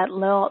to that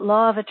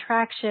law of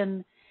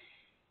attraction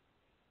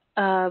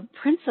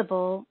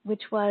principle,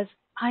 which was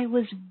I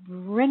was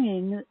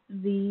bringing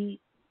the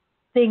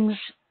things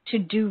to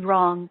do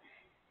wrong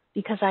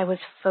because I was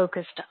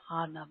focused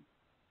on them.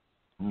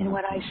 And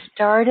when I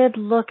started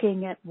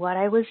looking at what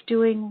I was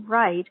doing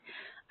right,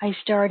 I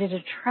started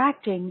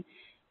attracting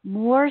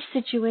more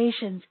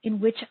situations in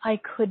which I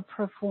could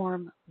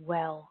perform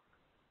well.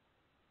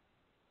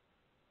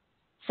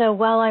 So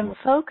while I'm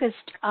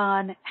focused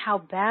on how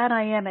bad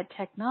I am at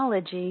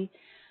technology,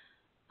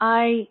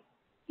 I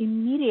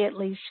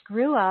immediately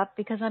screw up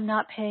because I'm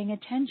not paying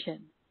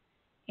attention.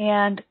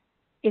 And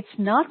it's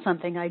not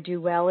something I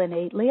do well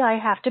innately. I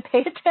have to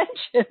pay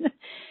attention.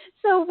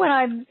 So when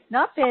I'm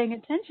not paying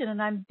attention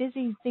and I'm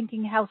busy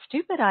thinking how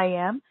stupid I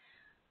am,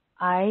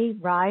 I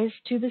rise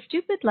to the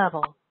stupid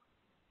level.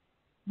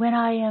 When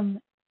I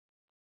am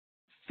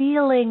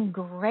feeling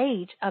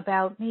great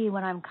about me,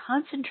 when I'm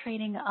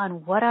concentrating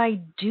on what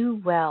I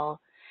do well,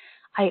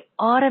 I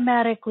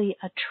automatically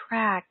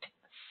attract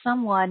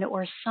someone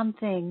or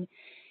something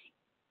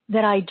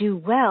that I do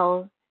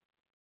well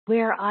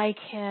where I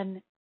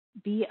can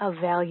be of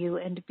value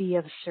and be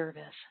of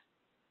service.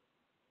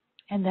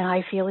 And then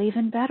I feel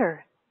even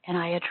better, and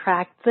I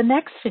attract the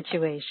next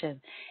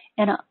situation,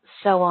 and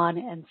so on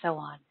and so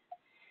on.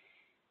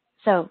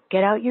 So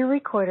get out your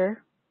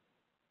recorder,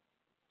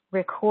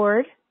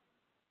 record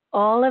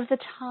all of the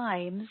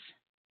times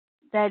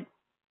that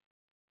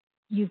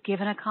you've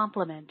given a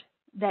compliment,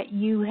 that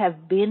you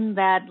have been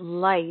that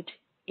light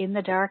in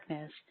the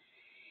darkness,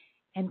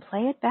 and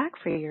play it back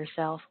for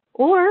yourself.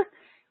 Or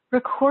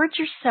record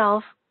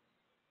yourself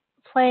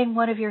playing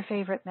one of your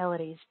favorite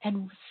melodies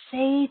and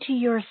say to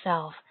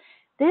yourself,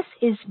 "This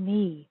is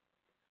me.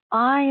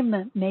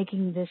 I'm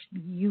making this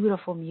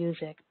beautiful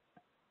music.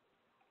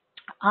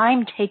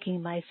 I'm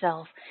taking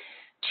myself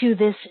to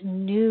this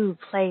new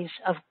place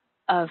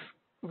of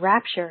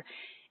rapture,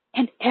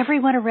 and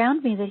everyone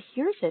around me that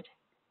hears it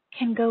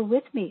can go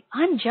with me.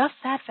 I'm just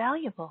that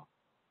valuable."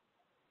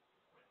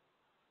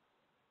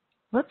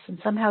 Whoops, and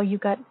somehow you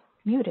got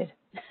muted.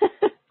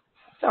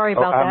 Sorry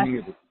about that. I'm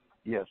muted.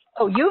 Yes.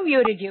 Oh, you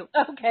muted you.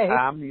 Okay.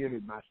 I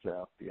muted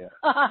myself, yeah.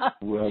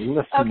 Well,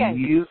 listen, okay.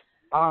 You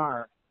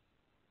are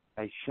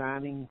a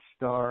shining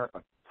star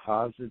of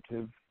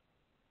positive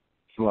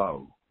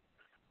flow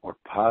or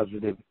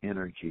positive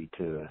energy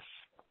to us.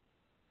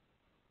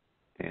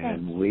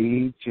 And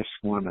we just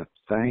want to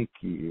thank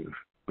you,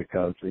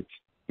 because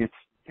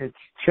it's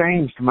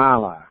changed my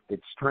life.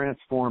 It's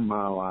transformed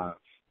my life.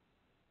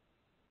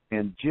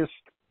 And just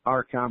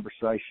our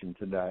conversation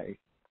today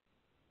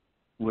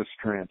was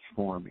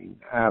transforming,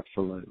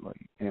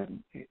 absolutely.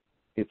 And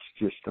it's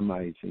just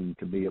amazing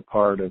to be a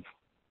part of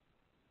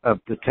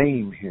the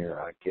team here,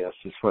 I guess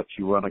is what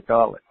you want to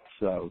call it.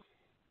 So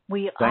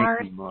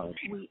thank you, Marcia.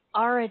 We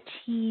are a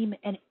team,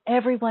 and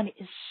everyone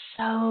is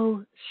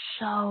so,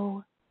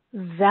 so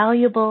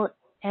valuable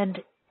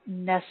and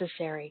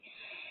necessary.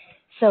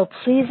 So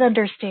please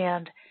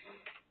understand,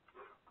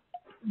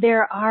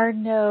 there are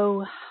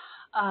no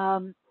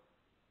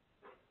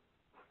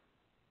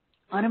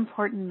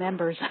unimportant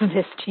members of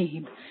this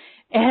team.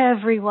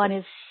 Everyone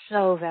is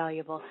so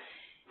valuable.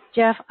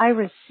 Jeff, I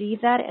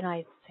receive that, and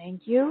I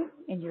thank you,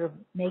 and you're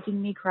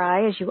making me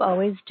cry, as you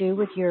always do,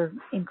 with your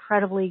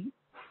incredibly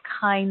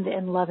kind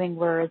and loving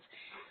words.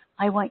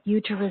 I want you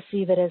to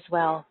receive it as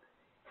well.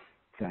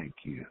 Thank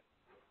you.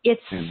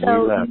 It's and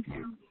so easy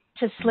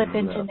to slip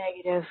into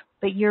negative,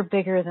 but you're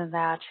bigger than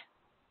that.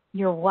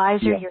 You're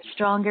wiser, You're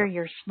stronger,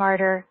 you're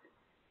smarter,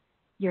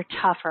 you're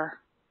tougher.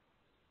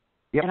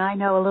 Yep. And I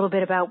know a little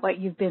bit about what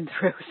you've been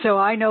through, so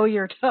I know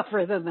you're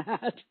tougher than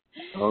that.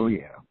 Oh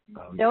yeah.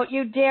 Don't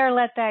you dare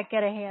let that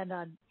get a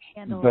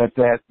handle. But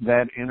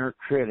that inner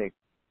critic,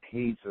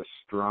 he's a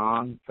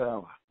strong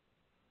fella.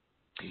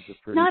 He's a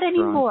pretty Not strong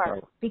anymore,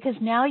 fella. because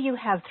now you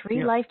have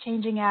 3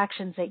 life-changing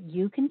actions that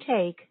you can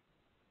take.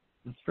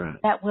 That's right.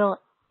 That will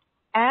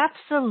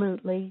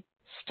absolutely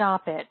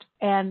stop it.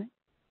 And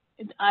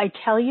I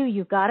tell you,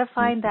 you've got to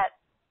find that,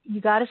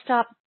 you got to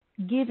stop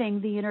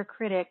giving the inner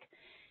critic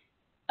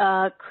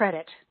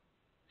credit.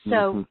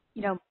 So,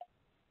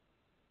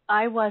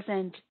 I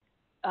wasn't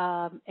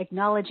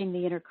acknowledging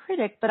the inner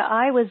critic, but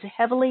I was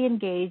heavily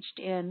engaged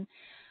in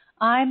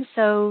I'm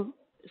so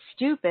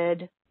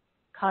stupid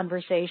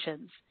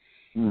conversations.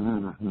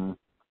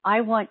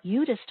 I want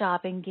you to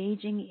stop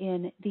engaging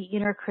in the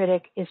inner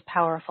critic is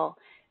powerful.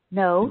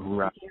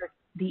 No,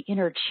 the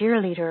inner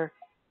cheerleader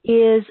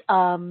is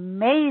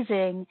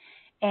amazing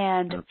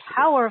and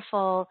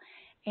powerful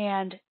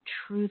and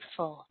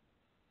truthful.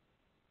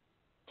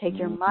 Take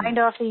your mind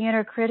off the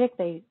inner critic.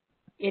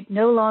 It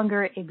no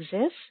longer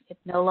exists. It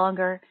no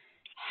longer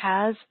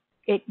has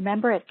it.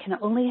 Remember, it can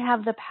only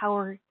have the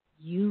power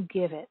you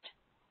give it.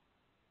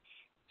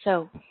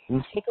 So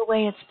take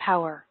away its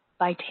power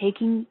by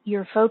taking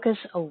your focus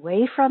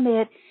away from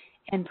it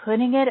and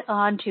putting it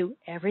onto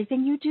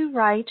everything you do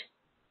right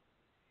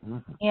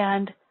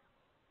and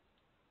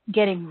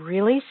getting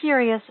really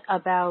serious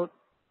about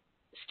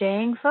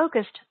staying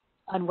focused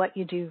on what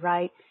you do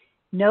right.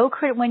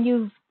 When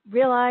you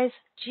realize,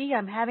 gee,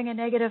 I'm having a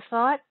negative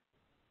thought,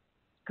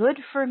 good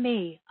for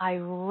me. I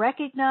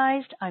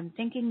recognized I'm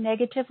thinking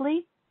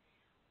negatively.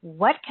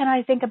 What can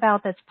I think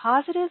about that's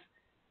positive?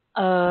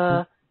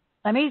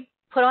 Let me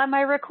put on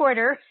my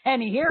recorder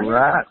and hear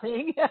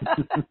something.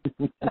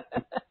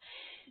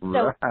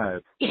 So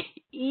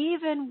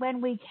even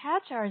when we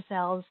catch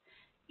ourselves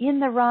in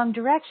the wrong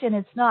direction,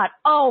 it's not,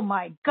 oh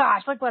my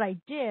gosh, look what I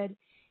did.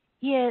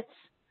 It's,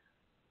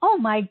 oh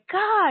my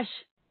gosh,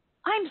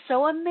 I'm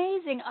so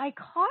amazing. I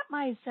caught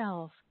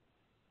myself.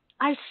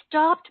 I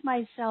stopped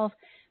myself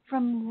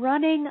from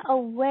running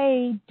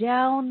away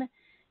down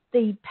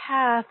the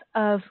path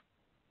of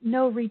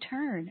no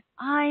return.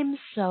 I'm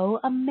so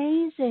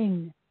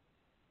amazing.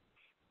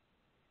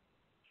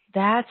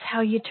 That's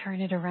how you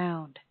turn it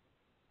around.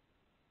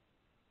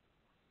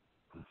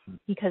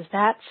 Because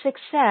that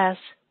success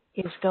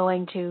is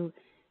going to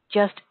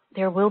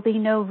there will be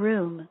no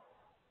room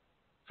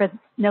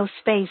no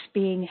space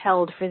being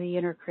held for the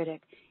inner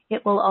critic.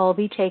 It will all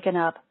be taken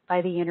up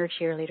by the inner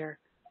cheerleader.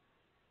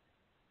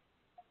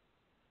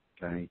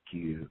 Thank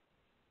you.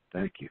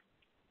 Thank you.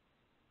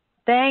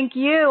 Thank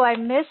you. I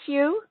miss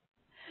you.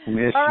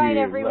 All right,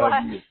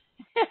 everyone.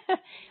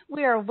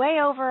 We are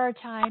way over our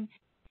time.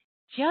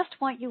 Just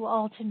want you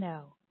all to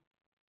know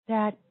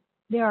that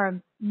there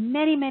are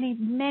many, many,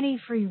 many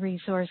free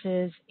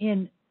resources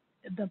in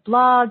the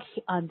blog,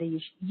 on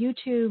these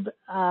YouTube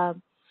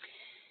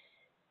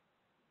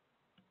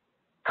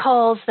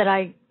calls that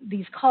I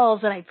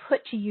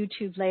put to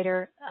YouTube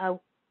later.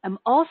 I'm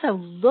also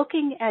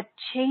looking at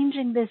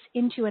changing this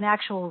into an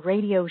actual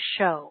radio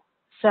show.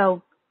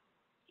 So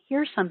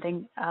here's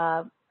something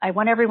I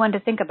want everyone to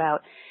think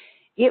about.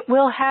 It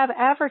will have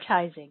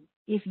advertising.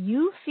 If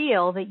you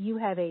feel that you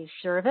have a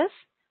service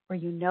or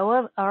you know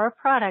of or a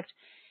product,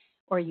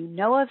 or you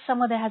know of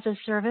someone that has a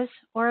service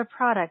or a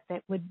product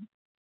that would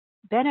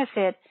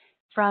benefit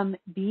from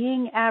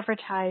being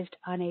advertised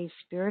on a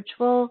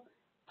spiritual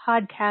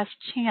podcast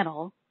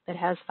channel that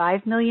has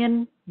 5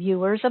 million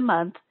viewers a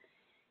month,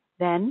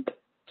 then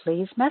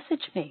please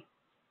message me.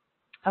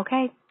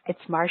 Okay,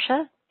 it's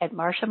Marcia at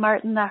Marcia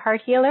Martin, the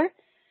Heart Healer.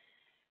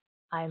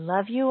 I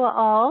love you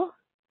all.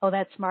 Oh,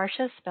 that's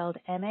Marcia, spelled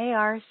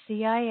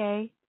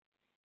Marcia,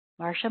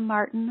 Marcia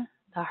Martin,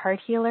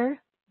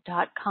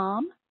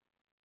 thehearthealer.com.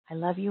 I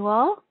love you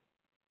all,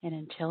 and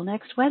until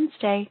next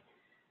Wednesday,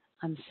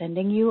 I'm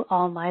sending you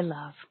all my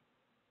love.